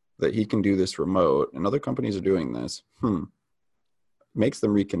that he can do this remote and other companies are doing this. Makes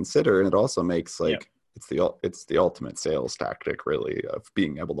them reconsider. And it also makes like, it's the ultimate sales tactic, really, of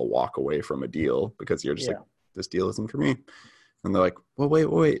being able to walk away from a deal because you're just like, this deal isn't for me. And they're like, well,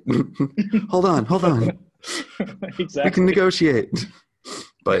 wait, hold on. Exactly. We can negotiate.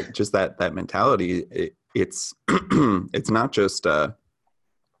 But just that mentality, it's it's not just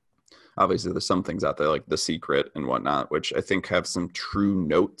obviously there's some things out there like The Secret and whatnot, which I think have some true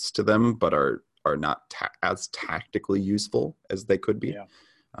notes to them, but are not as tactically useful as they could be.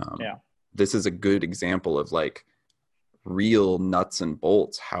 This is a good example of like real nuts and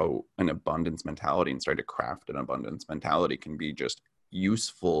bolts, how an abundance mentality and starting to craft an abundance mentality can be just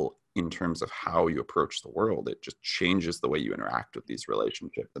useful in terms of how you approach the world. It just changes the way you interact with these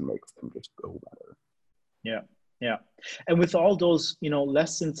relationships and makes them just go better. Yeah. And with all those, you know,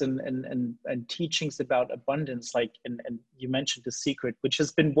 lessons and teachings about abundance, like, and you mentioned The Secret, which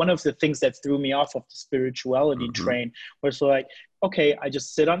has been one of the things that threw me off of the spirituality train, where it's like, okay, I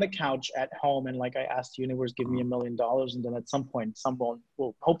just sit on the couch at home and like, I asked the universe, give me $1 million. And then at some point, someone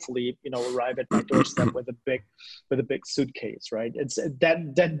will hopefully, you know, arrive at my doorstep with a big suitcase, right? It's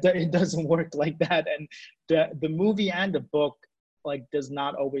that it doesn't work like that. And the movie and the book, like, does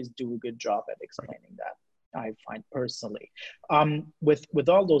not always do a good job at explaining that, I find personally. With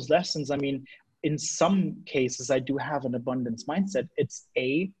all those lessons, I mean, in some cases, I do have an abundance mindset. It's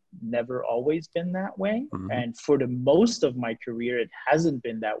never always been that way. And for the most of my career, it hasn't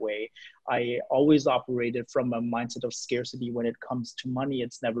been that way. I always operated from a mindset of scarcity when it comes to money.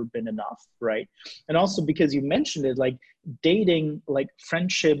 It's never been enough, right? And also because you mentioned it, like dating, like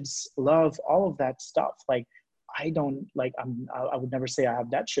friendships, love, all of that stuff, like, I don't like, I would never say I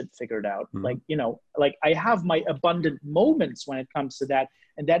have that shit figured out. Like, you know, like I have my abundant moments when it comes to that,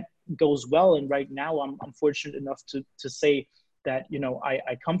 and that goes well. And right now I'm fortunate enough to say that, you know,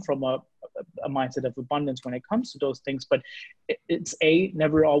 I come from a mindset of abundance when it comes to those things, but it's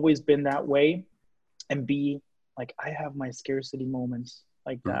never always been that way. And B, like I have my scarcity moments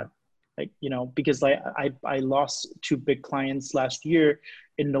like that. Like, you know, because like I lost 2 big clients last year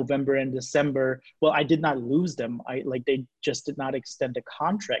in November and December. Well, I did not lose them. They just did not extend the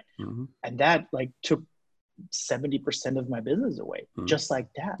contract. And that like took 70% of my business away, just like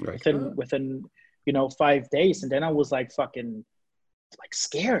that, within, you know, 5 days. And then I was like fucking like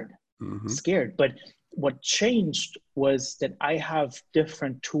scared. But what changed was that I have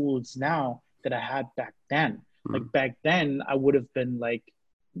different tools now that I had back then. Like back then I would have been like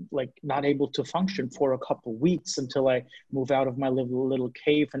not able to function for a couple of weeks until I move out of my little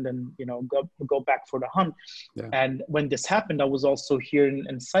cave and then, you know, go back for the hunt. And when this happened, I was also here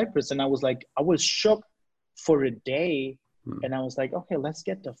in Cyprus, and I was shook for a day Mm. And I was like, okay, let's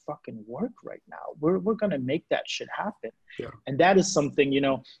get to fucking work right now. We're gonna make that shit happen. Yeah. And that is something,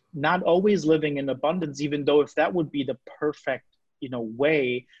 not always living in abundance, even though if that would be the perfect,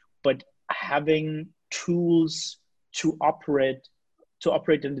 way, but having tools to operate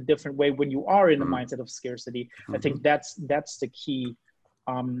in a different way when you are in a mindset of scarcity. I think that's the key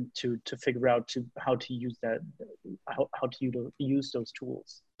to figure out how to use that, how to use those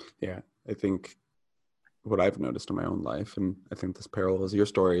tools. Yeah, I think what I've noticed in my own life, and I think this parallels your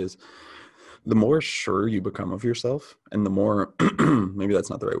story, is the more sure you become of yourself, and the more maybe that's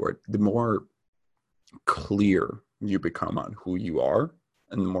not the right word, the more clear you become on who you are,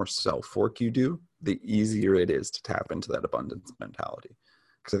 and the more self-work you do, the easier it is to tap into that abundance mentality.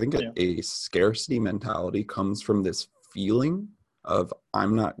 Because I think a scarcity mentality comes from this feeling of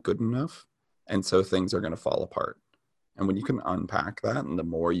I'm not good enough, and so things are going to fall apart. And when you can unpack that, and the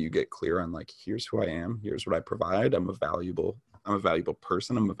more you get clear on like, here's who I am, here's what I provide, I'm a valuable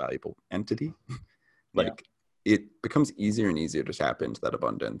person, I'm a valuable entity. Like it becomes easier and easier to tap into that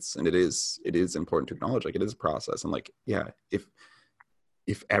abundance. And it is important to acknowledge, like, it is a process. And like, yeah,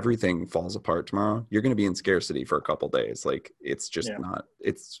 if everything falls apart tomorrow, you're going to be in scarcity for a couple days. Like it's just not,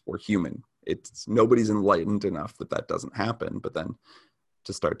 we're human. It's nobody's enlightened enough that doesn't happen. But then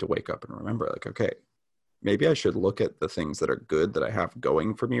to start to wake up and remember, like, okay, maybe I should look at the things that are good that I have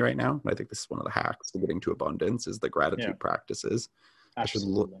going for me right now. And I think this is one of the hacks to getting to abundance is the gratitude practices.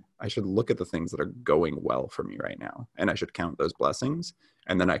 Absolutely. I should look at the things that are going well for me right now, and I should count those blessings,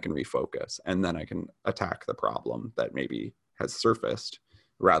 and then I can refocus, and then I can attack the problem that maybe has surfaced,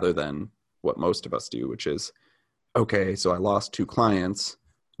 rather than what most of us do, which is, okay, so I lost 2 clients.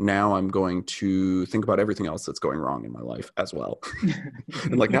 Now I'm going to think about everything else that's going wrong in my life as well.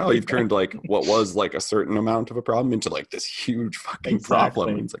 And like now you've turned like what was like a certain amount of a problem into like this huge fucking problem.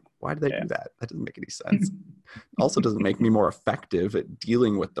 And it's like, why did I do that? That doesn't make any sense. Also doesn't make me more effective at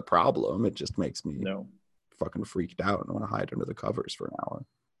dealing with the problem. It just makes me fucking freaked out and want to hide under the covers for an hour.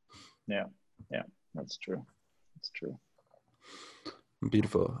 Yeah, that's true. That's true.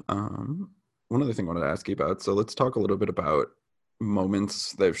 Beautiful. One other thing I wanted to ask you about. So let's talk a little bit about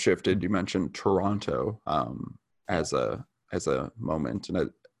moments that have shifted. You mentioned Toronto as a moment,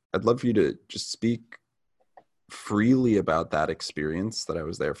 and I'd love for you to just speak freely about that experience that I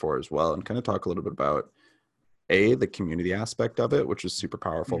was there for as well, and kind of talk a little bit about the community aspect of it, which is super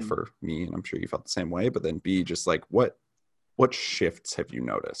powerful for me, and I'm sure you felt the same way. But then B, just like what shifts have you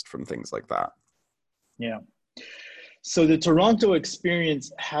noticed from things like that? Yeah. So the Toronto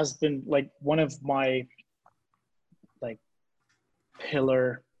experience has been like one of my like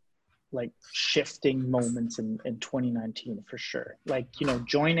pillar like shifting moments in 2019 for sure. Like,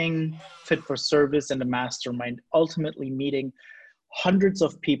 joining Fit for Service and the mastermind, ultimately meeting hundreds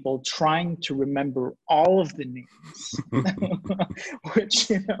of people, trying to remember all of the names,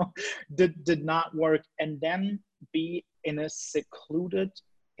 which, did not work. And then be in a secluded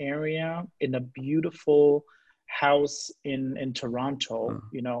area in a beautiful house in Toronto,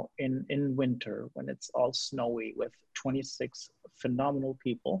 in winter when it's all snowy, with 26 phenomenal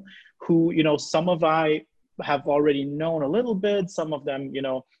people who, some of I have already known a little bit, some of them,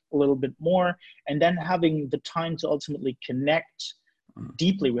 a little bit more, and then having the time to ultimately connect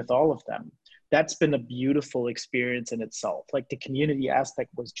deeply with all of them. That's been a beautiful experience in itself. Like the community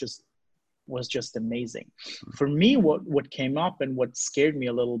aspect was just amazing. For me, what came up and what scared me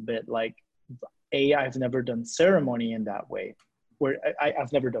a little bit, like, I've never done ceremony in that way, where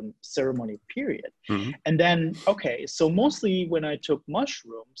I've never done ceremony, period. And then, okay, so mostly when I took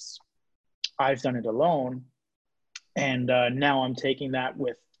mushrooms, I've done it alone. And now I'm taking that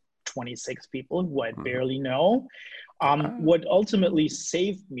with 26 people who I barely know. What ultimately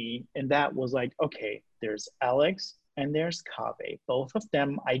saved me in that was like, okay, there's Alex and there's Kaveh. Both of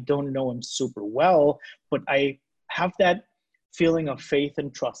them, I don't know them super well, but I have that feeling of faith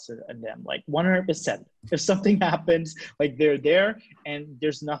and trust in them, like 100%. If something happens, like they're there and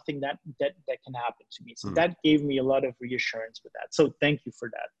there's nothing that can happen to me. So that gave me a lot of reassurance with that. So thank you for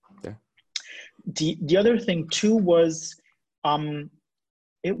that. The other thing too was,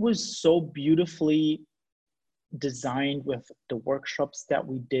 it was so beautifully designed with the workshops that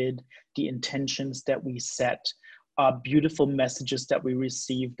we did, the intentions that we set, beautiful messages that we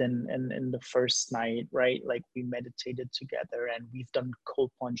received in the first night, right? Like we meditated together and we've done cold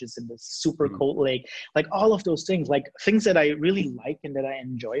plunges in the super cold lake, like all of those things, like things that I really like and that I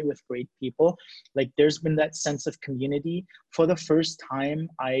enjoy with great people. Like there's been that sense of community. For the first time,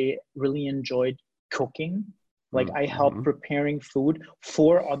 I really enjoyed cooking. Like I helped preparing food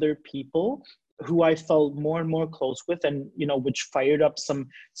for other people who I felt more and more close with, and which fired up some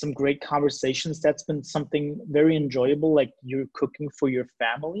great conversations. That's been something very enjoyable, like you're cooking for your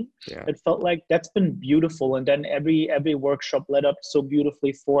family. Yeah. It felt like that's been beautiful. And then every workshop led up so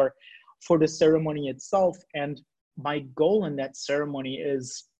beautifully for the ceremony itself. And my goal in that ceremony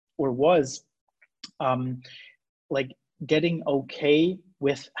was like getting okay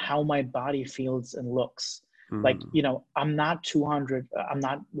with how my body feels and looks. Like, I'm not 200, I'm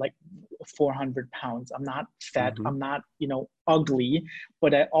not like 400 pounds. I'm not fat. I'm not, ugly,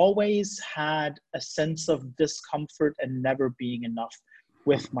 but I always had a sense of discomfort and never being enough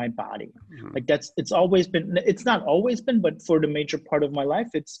with my body. Like it's always been, it's not always been, but for the major part of my life,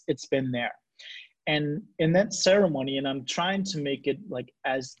 it's been there. And in that ceremony, and I'm trying to make it like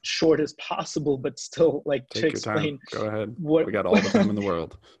as short as possible, but still like Take to your explain. Time. Go ahead. We got all the time in the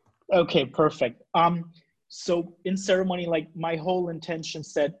world. Okay, perfect. So in ceremony, like my whole intention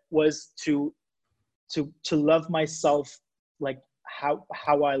set was to love myself, like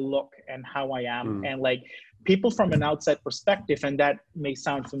how I look and how I am. And like people from an outside perspective, and that may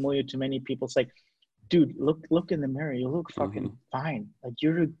sound familiar to many people, it's like, dude, look in the mirror. You look fucking fine. Like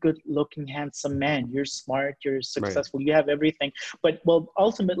you're a good looking, handsome man. You're smart. You're successful. Right. You have everything. But well,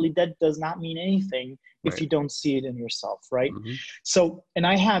 ultimately that does not mean anything if you don't see it in yourself. Right. So, and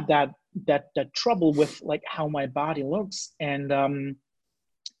I had that trouble with like how my body looks. And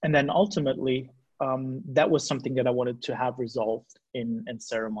then ultimately, that was something that I wanted to have resolved in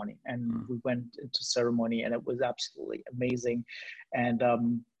ceremony. And we went into ceremony and it was absolutely amazing. And,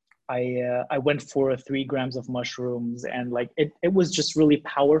 I went for 3 grams of mushrooms, and like it was just really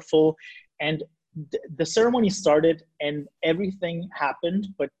powerful. And the ceremony started and everything happened,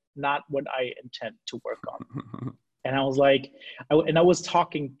 but not what I intend to work on. And I was like, I was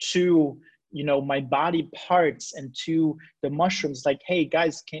talking to, my body parts and to the mushrooms, like, hey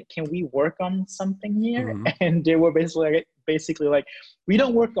guys, can we work on something here? And they were basically like, we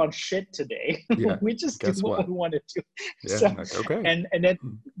don't work on shit today. Yeah, we just do what we want to do. Yeah, so, like, okay.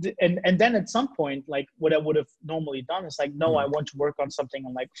 And then at some point, like what I would have normally done is like, no, I want to work on something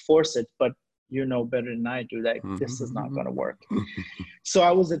and like force it, but you know better than I do that this is not going to work. So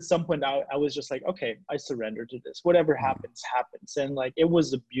I was at some point, I was just like, okay, I surrender to this. Whatever happens, happens. And like, it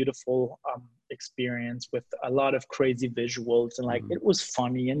was a beautiful experience with a lot of crazy visuals, and like, it was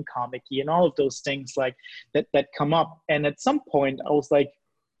funny and comic-y and all of those things like that come up. And at some point I was like,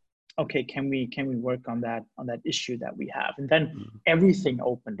 okay, can we work on that issue that we have? And then everything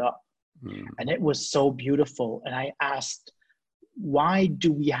opened up and it was so beautiful. And I asked, why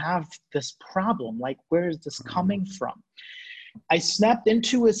do we have this problem? Like, where is this coming from? I snapped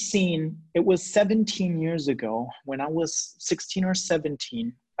into a scene. It was 17 years ago when I was 16 or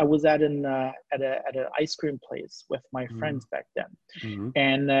 17. I was at an ice cream place with my friends back then.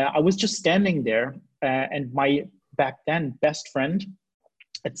 And I was just standing there and my back then best friend,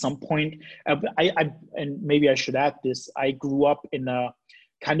 at some point, I and maybe I should add this, I grew up in a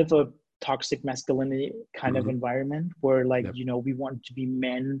kind of a toxic masculinity kind of environment where like, we wanted to be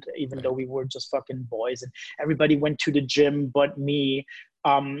men, even though we were just fucking boys, and everybody went to the gym but me.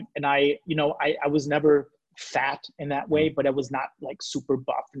 And I was never fat in that way, but I was not like super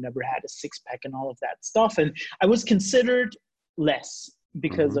buff and never had a 6-pack and all of that stuff. And I was considered less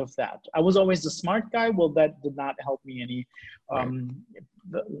because of that. I was always the smart guy. Well, that did not help me any,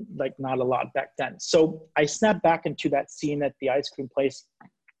 like not a lot back then. So I snapped back into that scene at the ice cream place.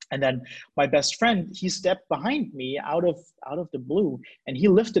 And then my best friend, he stepped behind me out of the blue, and he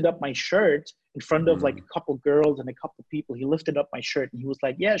lifted up my shirt in front of like a couple girls and a couple people. He lifted up my shirt and he was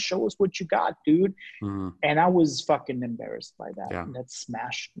like, yeah, show us what you got, dude. And I was fucking embarrassed by that. Yeah. And that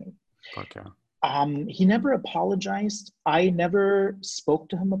smashed me. Fuck yeah. He never apologized. I never spoke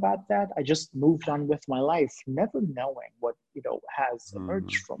to him about that. I just moved on with my life, never knowing what, has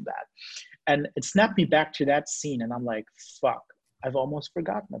emerged from that. And it snapped me back to that scene. And I'm like, fuck, I've almost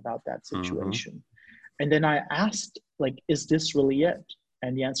forgotten about that situation. And then I asked, like, is this really it?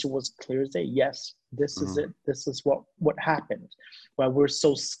 And the answer was clear as day. Yes, this is it. This is what happened. Well, we're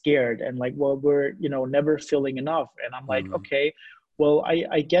so scared and like, well, we're, never feeling enough. And I'm like, okay, well,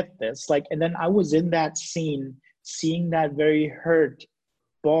 I get this. Like, and then I was in that scene, seeing that very hurt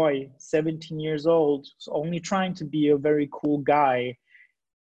boy, 17 years old, only trying to be a very cool guy.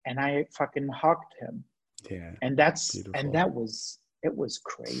 And I fucking hugged him. Yeah. And it was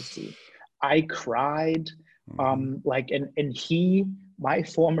crazy. I cried, like, and he, my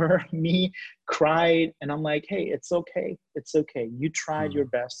former me, cried, and I'm like, hey, it's okay. You tried your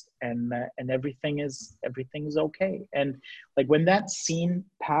best, and everything is okay. And like when that scene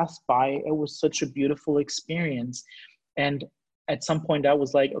passed by, it was such a beautiful experience. And at some point I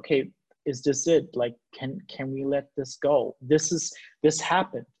was like, okay, is this it? Like, can we let this go? This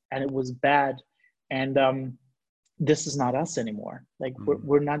happened and it was bad. And this is not us anymore. Like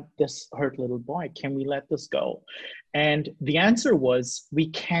we're not this hurt little boy. Can we let this go? And the answer was, we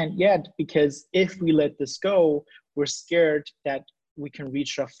can't yet, because if we let this go, we're scared that we can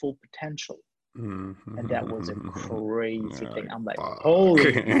reach our full potential. And that was a crazy thing. I'm like,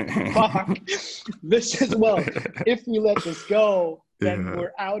 holy fuck. This is, well, if we let this go, then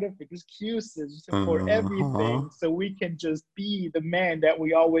we're out of excuses for everything. So we can just be the man that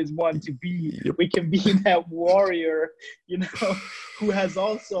we always want to be. We can be that warrior, you know, who has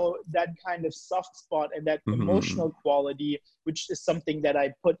also that kind of soft spot and that emotional quality, which is something that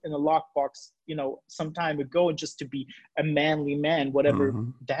I put in a lockbox, you know, some time ago, just to be a manly man, whatever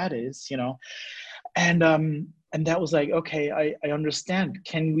that is, you know. And that was like, okay, I understand.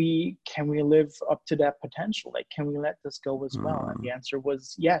 Can we live up to that potential? Like, can we let this go as well? And the answer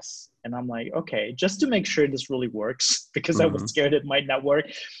was yes. And I'm like, okay, just to make sure this really works, because I was scared it might not work.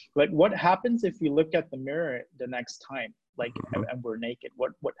 Like, what happens if you look at the mirror the next time, like, and we're naked?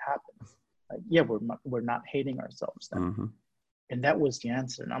 What happens? Like, yeah, we're not hating ourselves then. And that was the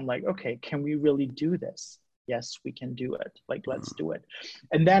answer. And I'm like, okay, can we really do this? Yes, we can do it. Like, let's do it.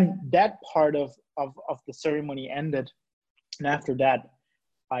 And then that part of the ceremony ended. And after that,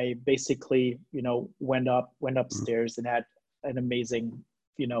 I basically, you know, went upstairs and had an amazing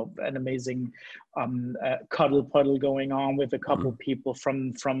cuddle puddle going on with a couple people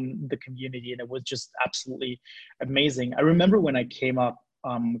from the community. And it was just absolutely amazing. I remember when I came up,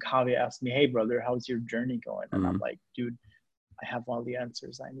 Kaveh asked me, hey brother, how's your journey going? And I'm like, dude, I have all the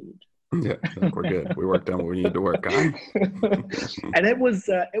answers I need. Yeah, we're good. We worked on what we need to work on. And it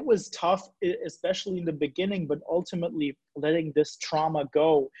was tough, especially in the beginning, but ultimately letting this trauma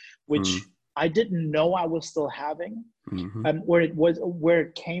go, which I didn't know I was still having, where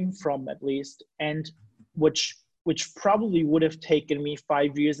it came from at least, and which probably would have taken me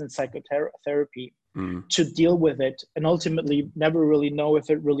 5 years in psychotherapy to deal with it, and ultimately never really know if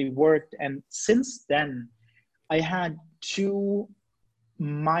it really worked. And since then, I had 2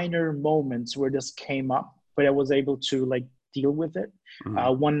 minor moments where this came up, but I was able to like deal with it.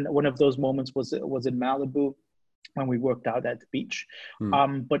 One of those moments was in Malibu when we worked out at the beach.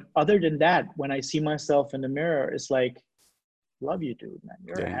 But other than that, when I see myself in the mirror, it's like, love you, dude, man.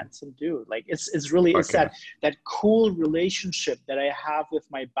 You're a handsome dude. Like it's really, it's that cool relationship that I have with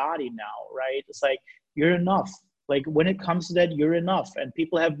my body now, right? It's like, you're enough. Like, when it comes to that, you're enough. And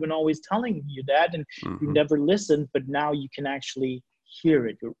people have been always telling you that, and you never listened, but now you can actually hear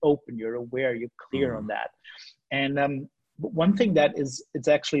it. You're open, you're aware, you're clear on that. And one thing that it's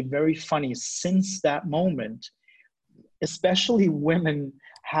actually very funny, since that moment, especially women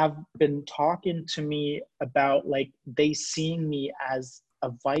have been talking to me about, like, they seeing me as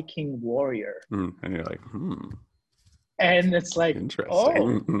a Viking warrior. And you're like, And it's like,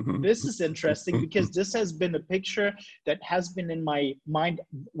 oh, this is interesting, because Mm-hmm. this has been a picture that has been in my mind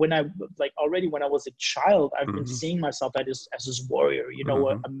when I was a child. I've been seeing myself as this warrior, you know,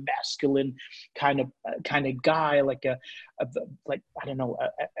 a masculine kind of guy, like like, I don't know,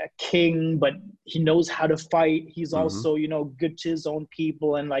 a king, but he knows how to fight. He's also, you know, good to his own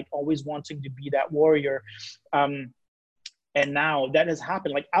people, and like always wanting to be that warrior. And now that has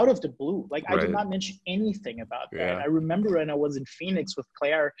happened, like, out of the blue. Like, I did not mention anything about that. I remember when I was in Phoenix with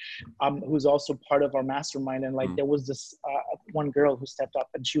Claire, who's also part of our mastermind. And like, there was this one girl who stepped up,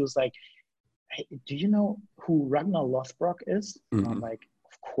 and she was like, hey, do you know who Ragnar Lothbrok is? And I'm like,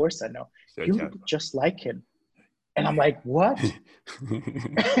 of course I know. You look just like him. And I'm like, what?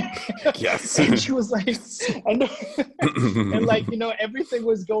 Yes. And she was like, I know. And like, you know, everything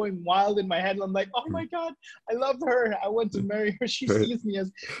was going wild in my head. And I'm like, oh my God, I love her. I want to marry her. She sees me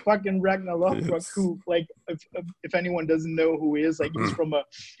as fucking Ragnar Lothbrok, who, like, if anyone doesn't know who he is, like, he's from a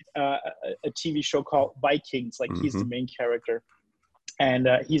TV show called Vikings. Like, he's the main character. And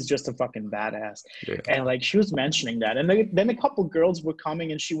he's just a fucking badass. And like, she was mentioning that. And then a couple girls were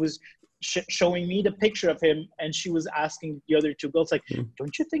coming, and she was showing me the picture of him, and she was asking the other 2 girls, like,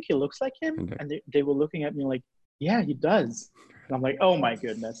 don't you think he looks like him? And they were looking at me like, yeah, he does. And I'm like, oh my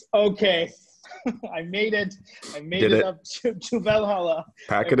goodness, okay. I made it up to Valhalla.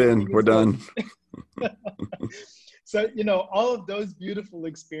 Pack it in, we're done. So, you know, all of those beautiful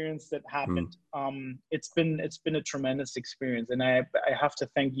experiences that happened, it's been a tremendous experience. And I have to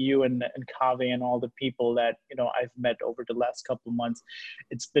thank you and Kaveh and all the people that, you know, I've met over the last couple of months.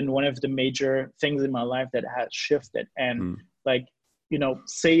 It's been one of the major things in my life that has shifted. And like, you know,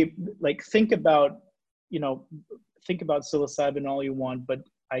 think about psilocybin all you want, but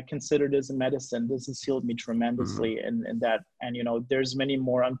I consider this a medicine. This has healed me tremendously in that. And, you know, there's many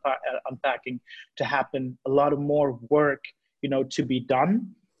more unpacking to happen, a lot of more work, you know, to be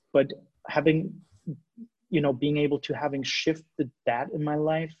done. But having, you know, being able to having shifted that in my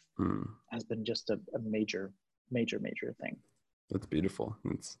life has been just a major thing. That's beautiful.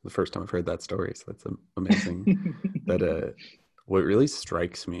 It's the first time I've heard that story. So that's amazing. That what really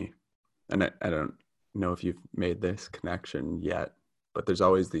strikes me, and I don't know if you've made this connection yet, but there's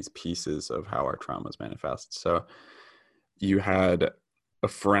always these pieces of how our traumas manifest. So you had a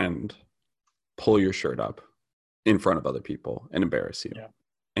friend pull your shirt up in front of other people and embarrass you. Yeah.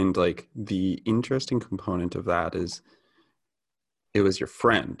 And like the interesting component of that is it was your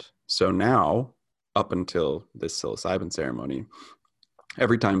friend. So now, up until this psilocybin ceremony,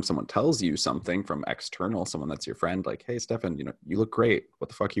 every time someone tells you something from external, someone that's your friend, like, hey, Stefan, you know, you look great. What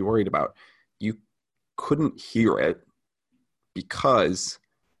the fuck are you worried about? You couldn't hear it because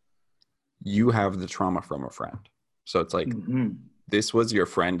you have the trauma from a friend. So it's like, this was your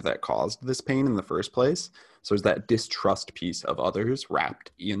friend that caused this pain in the first place. So there's that distrust piece of others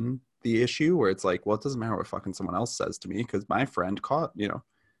wrapped in the issue where it's like, well, it doesn't matter what fucking someone else says to me because my friend caught, you know,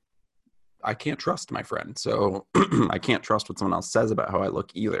 I can't trust my friend. So I can't trust what someone else says about how I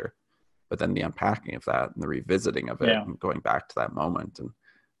look either. But then the unpacking of that and the revisiting of it and going back to that moment and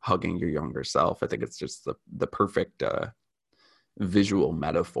hugging your younger self, I think it's just the perfect visual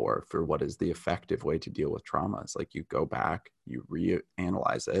metaphor for what is the effective way to deal with trauma. It's like you go back, you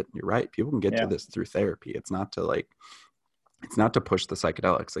reanalyze it. You're right. People can get to this through therapy. It's not to push the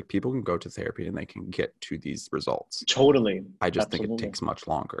psychedelics. Like people can go to therapy and they can get to these results. Totally. I just think it takes much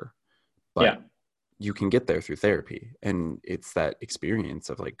longer. But you can get there through therapy. And it's that experience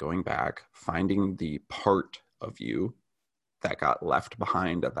of like going back, finding the part of you that got left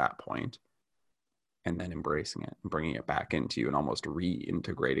behind at that point, and then embracing it and bringing it back into you and almost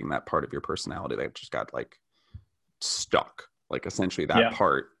reintegrating that part of your personality that just got like stuck. Like essentially that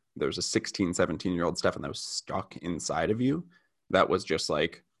part, there's a 16, 17-year-old Stefan that was stuck inside of you that was just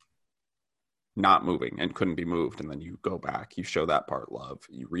like not moving and couldn't be moved. And then you go back, you show that part love,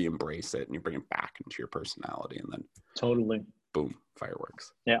 you re-embrace it and you bring it back into your personality, and then totally boom,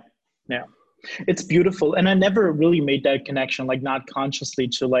 fireworks. Yeah It's beautiful. And I never really made that connection, like not consciously,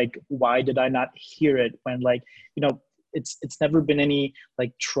 to like, why did I not hear it when, like, you know, it's never been any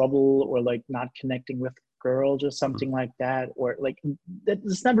like trouble or like not connecting with girls or something like that, or like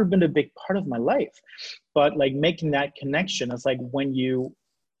that's never been a big part of my life. But like making that connection is like when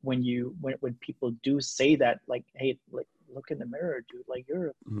people do say that, like, hey, like look in the mirror, dude, like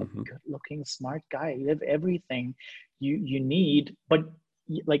you're a good looking smart guy, you have everything you need, but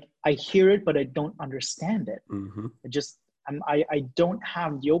like I hear it but I don't understand it. I don't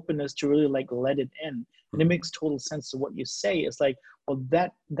have the openness to really like let it in. And it makes total sense to what you say. It's like, well,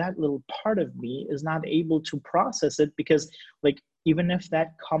 that little part of me is not able to process it, because like even if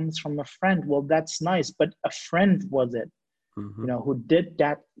that comes from a friend, well, that's nice, but a friend was it, you know, who did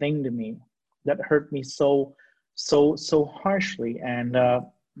that thing to me that hurt me so harshly, and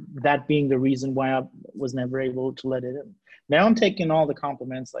that being the reason why I was never able to let it in. Now I'm taking all the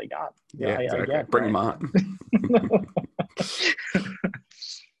compliments I got. Exactly. I get, bring them on.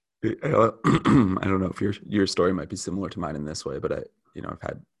 I don't know if your story might be similar to mine in this way, but I've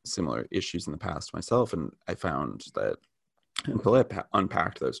had similar issues in the past myself, and I found that until I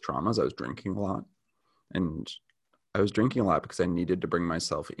unpacked those traumas, I was drinking a lot, and I was drinking a lot because I needed to bring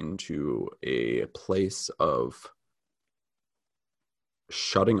myself into a place of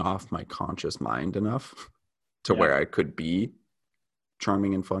shutting off my conscious mind enough to where I could be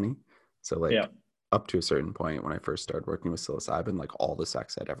charming and funny. So like up to a certain point, when I first started working with psilocybin, like all the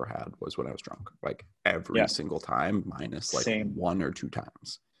sex I'd ever had was when I was drunk, like every single time, minus like one or two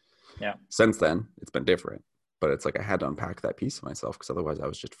times. Since then, it's been different. But it's like I had to unpack that piece of myself, because otherwise I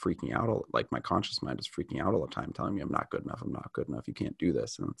was just freaking out. Like my conscious mind was freaking out all the time, telling me I'm not good enough, you can't do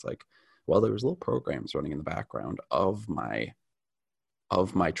this. And it's like, well, there was little programs running in the background of my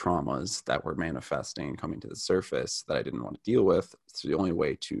traumas that were manifesting and coming to the surface that I didn't want to deal with. So the only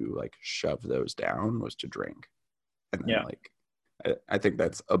way to like shove those down was to drink. And then like I think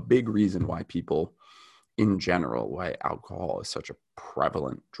that's a big reason why people in general, why alcohol is such a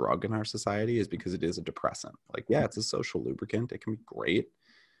prevalent drug in our society, is because it is a depressant. Like, yeah, it's a social lubricant. It can be great.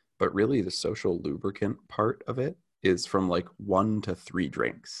 But really the social lubricant part of it is from like 1 to 3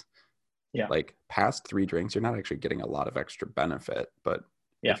 drinks. Like past 3 drinks, you're not actually getting a lot of extra benefit. But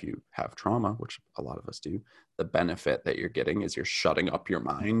if you have trauma, which a lot of us do, the benefit that you're getting is you're shutting up your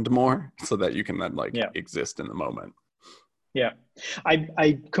mind more so that you can then like exist in the moment. Yeah,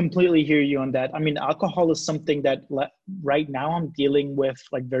 I completely hear you on that. I mean, alcohol is something that right now I'm dealing with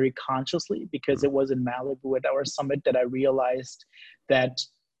like very consciously, because Mm, it was in Malibu at our summit that I realized that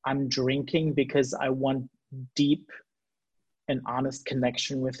I'm drinking because I want deep and honest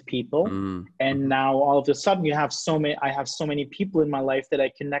connection with people. mm, And mhm, now all of a sudden I have so many people in my life that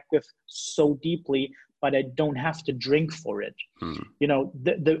I connect with so deeply, but I don't have to drink for it. mm, You know,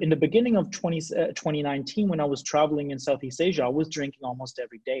 in the beginning of 2019, when I was traveling in Southeast Asia, I was drinking almost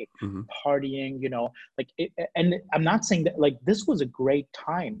every day, mhm. partying, you know, like and I'm not saying that, like, this was a great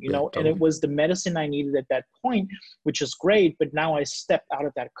time, you Yeah, know, and it totally. was the medicine I needed at that point, which is great. But now I stepped out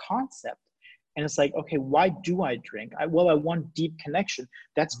of that concept, and it's like, okay, why do I drink? Well, I want deep connection.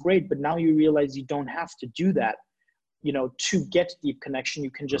 That's great, but now you realize you don't have to do that, you know, to get deep connection.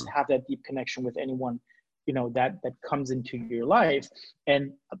 You can just Mm, have that deep connection with anyone, you know, that comes into your life.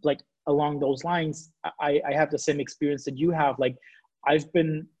 And like, along those lines, I have the same experience that you have. Like, I've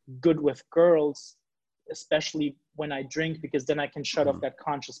been good with girls, especially when I drink, because then I can shut off mm, that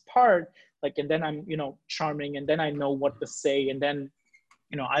conscious part, like, and then I'm, you know, charming, and then I know what to say. And then,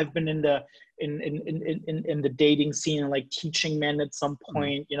 you know, I've been in the in the dating scene and like teaching men at some mm,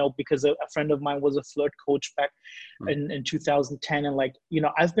 point, you know, because a friend of mine was a flirt coach back mm, in 2010. And like, you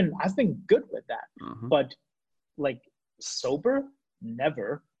know, I've been good with that. mhm. But like, sober,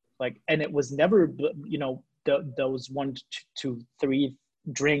 never. Like, and it was never, you know, those one to three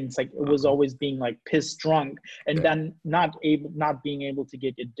drinks. Like, it was Mhm. always being like piss drunk, and Yeah, then not being able to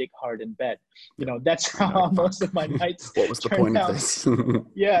get your dick hard in bed. You yeah. know, that's And you're how like, most of fuck. my nights What was the turned point of out. this?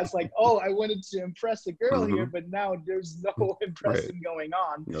 Yeah, it's like, oh, I wanted to impress a girl here, Hmm. but now there's no Right. impressing going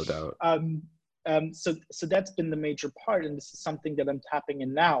on. No doubt. um so that's been the major part, and this is something that I'm tapping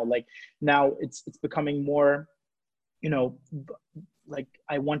in now. Like, now it's becoming more, you know, like,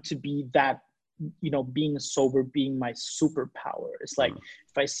 I want to be that, you know, being sober being my superpower. It's like, Mm,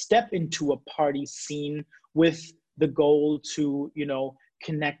 if I step into a party scene with the goal to, you know,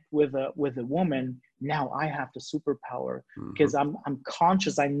 connect with a woman, now I have the superpower, mhm, because I'm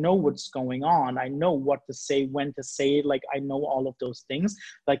conscious. I know what's going on. I know what to say, when to say it. Like, I know all of those things.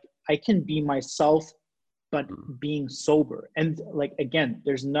 Like, I can be myself, but mm, being sober. And like, again,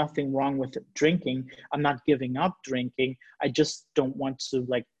 there's nothing wrong with drinking. I'm not giving up drinking. I just don't want to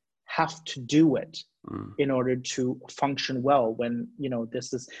like have to do it mm, in order to function well. When, you know,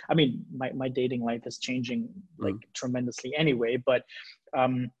 this is, I mean, my dating life is changing like mm, tremendously anyway.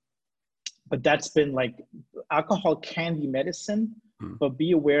 Um but that's been like, alcohol can be medicine, mm. but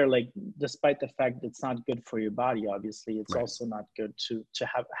be aware, like, despite the fact that it's not good for your body, obviously it's Right. also not good to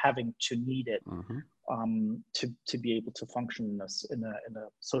having to need it, Hmm. to be able to function in a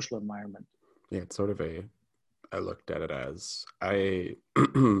social environment. Yeah, it's sort of a. I looked at it as I.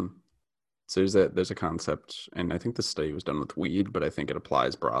 So there's a concept, and I think the study was done with weed, but I think it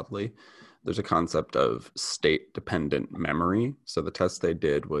applies broadly. There's a concept of state dependent memory. So the test they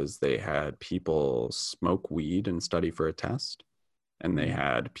did was they had people smoke weed and study for a test, and they Mm-hmm.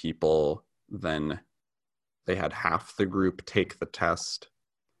 had people then they had half the group take the test,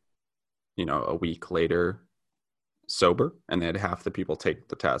 a week later sober, and they had half the people take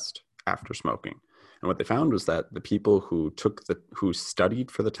the test after smoking. And what they found was that the people who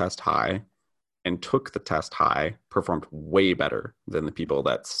studied for the test high and took the test high performed way better than the people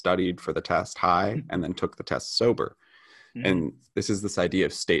that studied for the test high and then took the test sober. Mm-hmm. And this idea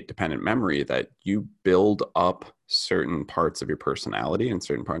of state dependent memory, that you build up certain parts of your personality and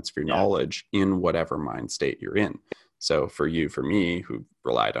certain parts of your Yeah. knowledge in whatever mind state you're in. So for you, for me, who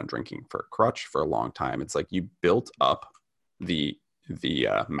relied on drinking for a crutch for a long time, it's like you built up the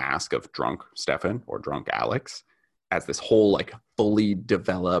mask of drunk Stefan or drunk Alex as this whole like fully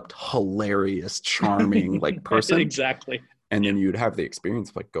developed, hilarious, charming like person. Exactly. And Yeah. then you'd have the experience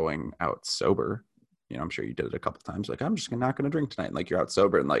of like going out sober. I'm sure you did it a couple times. Like, I'm just not going to drink tonight. And like, you're out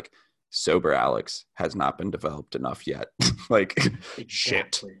sober, and like, sober Alex has not been developed enough yet. Like, shit,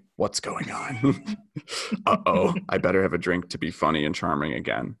 Exactly. what's going on? Uh-oh, I better have a drink to be funny and charming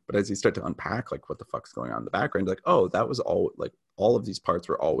again. But as you start to unpack like what the fuck's going on in the background, like, oh, that was all, like, all of these parts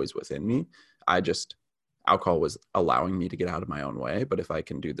were always within me. I just Alcohol was allowing me to get out of my own way. But if I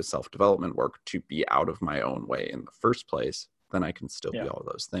can do the self-development work to be out of my own way in the first place, then I can still be Yeah. all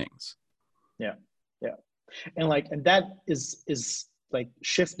those things. Yeah. Yeah. And like, and that is like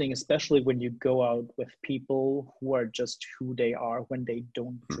shifting, especially when you go out with people who are just who they are when they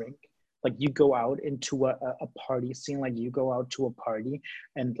don't Mm, drink. Like, you go out into a party scene, like you go out to a party,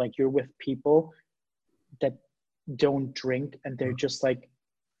 and like, you're with people that don't drink, and they're mm, just like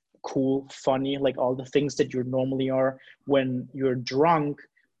cool, funny, like all the things that you normally are when you're drunk.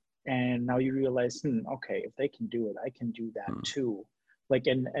 And now you realize, okay, if they can do it, I can do that Mm. too. Like,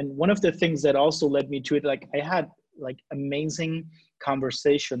 and one of the things that also led me to it, like I had like amazing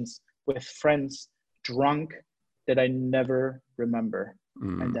conversations with friends drunk that I never remember.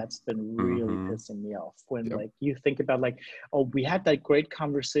 And Mm. that's been really Mm-hmm. pissing me off when Yep. like you think about like, oh, we had that great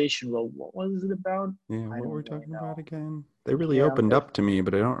conversation. Well, what was it about? Yeah, I what were we don't really talking about know. again? They really Yeah. opened up to me,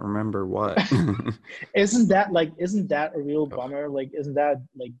 but I don't remember what. Isn't that a real Ugh, bummer? Like, isn't that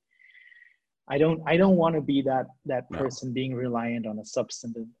like, I don't want to be that no, person being reliant on a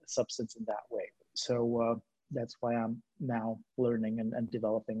substance in that way. So that's why I'm now learning and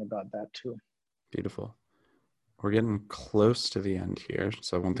developing about that too. beautiful. We're getting close to the end here.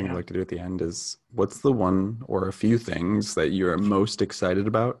 So one thing I'd Yeah. like to do at the end is what's the one or a few things that you're most excited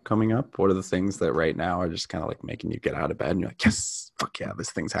about coming up? What are the things that right now are just kind of like making you get out of bed and you're like, yes, fuck yeah, this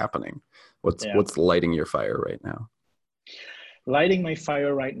thing's happening. Yeah. What's lighting your fire right now? Lighting my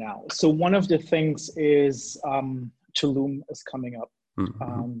fire right now. So one of the things is Tulum is coming up.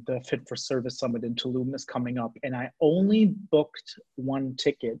 Mm-hmm. The Fit for Service Summit in Tulum is coming up, and I only booked one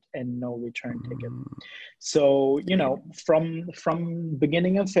ticket and no return ticket. Mm-hmm. So Yeah. from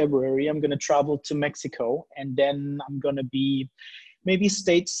beginning of February, I'm going to travel to Mexico, and then I'm going to be maybe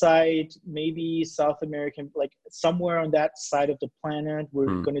stateside, maybe South American, like somewhere on that side of the planet. We're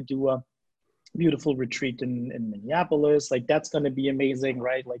Mm-hmm. going to do a beautiful retreat in Minneapolis. Like that's going to be amazing,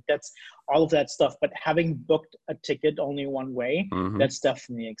 right? Like that's all of that stuff. But having booked a ticket only one way, Mm-hmm. that's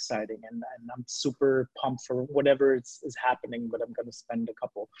definitely exciting. And I'm super pumped for whatever is happening. But I'm going to spend a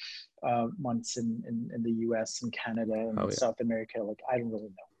couple months in the US and Canada Oh and yeah. South America. Like I don't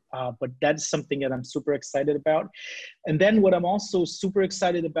really know. But that's something that I'm super excited about. And then what I'm also super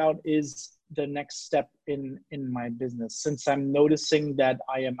excited about is the next step in my business, since I'm noticing that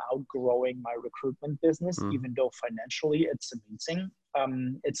I am outgrowing my recruitment business, Mm-hmm. even though financially it's amazing.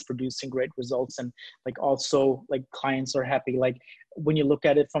 It's producing great results, and like also like clients are happy. Like when you look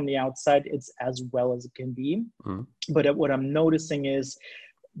at it from the outside, it's as well as it can be. Mm-hmm. But what I'm noticing is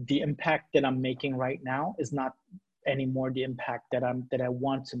the impact that I'm making right now is not anymore the impact that I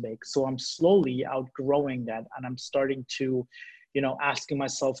want to make. So I'm slowly outgrowing that, and I'm starting to, asking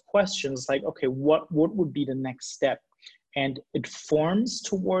myself questions like, okay, what would be the next step? And it forms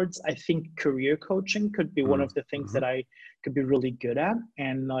towards, I think, career coaching could be one of the things Mm-hmm. that I could be really good at,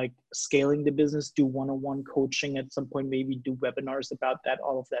 and like scaling the business, do one-on-one coaching at some point, maybe do webinars about that,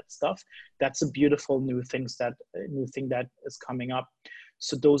 all of that stuff. That's a beautiful new thing that is coming up.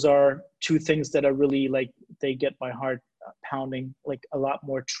 So those are two things that are really like, they get my heart pounding. Like a lot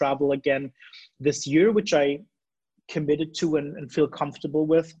more travel again this year, which I committed to and feel comfortable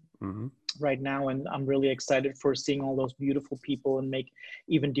with Mm-hmm. right now. And I'm really excited for seeing all those beautiful people and make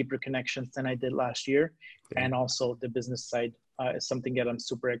even deeper connections than I did last year. Yeah. And also the business side is something that I'm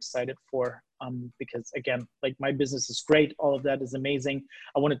super excited for, because again, like my business is great. All of that is amazing.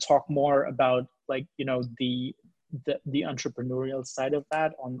 I want to talk more about like, the entrepreneurial side of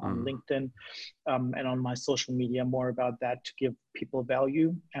that on Mm-hmm. LinkedIn, and on my social media, more about that to give people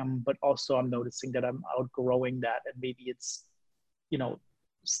value. But also I'm noticing that I'm outgrowing that, and maybe it's,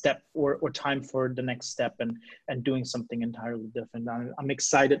 step or time for the next step and doing something entirely different. I'm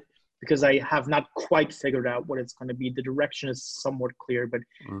excited because I have not quite figured out what it's going to be. The direction is somewhat clear, but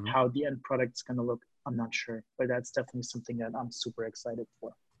Mm-hmm. how the end product's going to look, I'm not sure. But that's definitely something that I'm super excited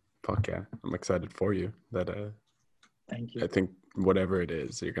for. Fuck yeah. I'm excited for you. That Thank I you. think whatever it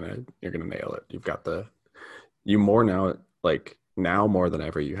is, you're gonna nail it. You've got you more now, like now more than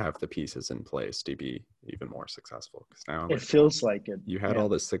ever, you have the pieces in place to be even more successful. Because now, It like, feels like it. you had Yeah. all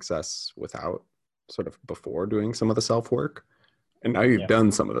this success without sort of before doing some of the self work, and now you've Yeah.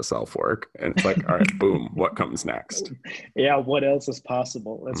 done some of the self work, and it's like, all right, boom, what comes next? Yeah. What else is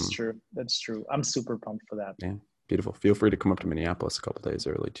possible? That's Mm, true. That's true. I'm super pumped for that. yeah, beautiful. Feel free to come up to Minneapolis a couple days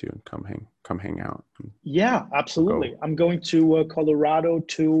early too, and come hang out. Yeah, We'll absolutely. go. I'm going to Colorado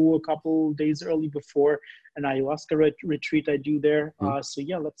to a couple days early before an ayahuasca retreat I do there. Mm, So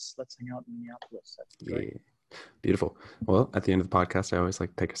yeah, let's hang out in Minneapolis. That'd be great. yeah. Beautiful. Well, at the end of the podcast, I always like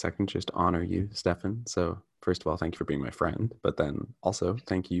to take a second just to honor you, Stefan. So, first of all, thank you for being my friend, but then also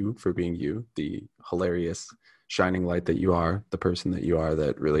thank you for being you, the hilarious, shining light that you are, the person that you are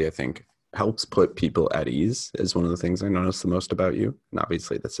that really, I think, helps put people at ease is one of the things I notice the most about you. And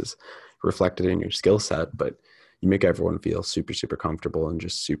obviously, this is reflected in your skill set, but you make everyone feel super, super comfortable and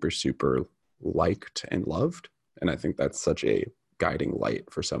just super, super liked and loved. And I think that's such a guiding light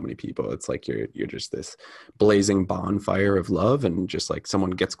for so many people. It's like you're just this blazing bonfire of love, and just like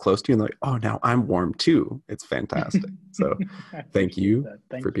someone gets close to you and like, oh, now I'm warm too. It's fantastic. So I thank appreciate you that.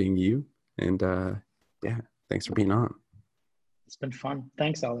 Thank for you. being you. And yeah, thanks for being on. It's been fun.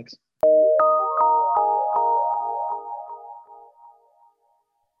 Thanks, Alex.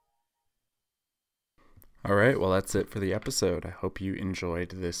 All right, well, that's it for the episode. I hope you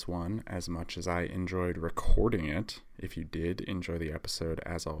enjoyed this one as much as I enjoyed recording it. If you did enjoy the episode,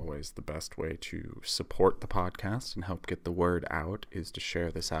 as always, the best way to support the podcast and help get the word out is to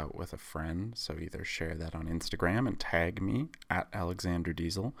share this out with a friend. So either share that on Instagram and tag me at Alexander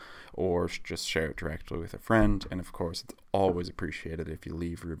Diesel, or just share it directly with a friend. And of course, it's always appreciated if you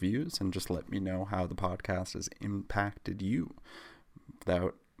leave reviews and just let me know how the podcast has impacted you.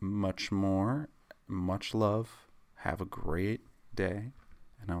 Without much more, much love. Have a great day,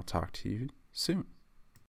 and I'll talk to you soon.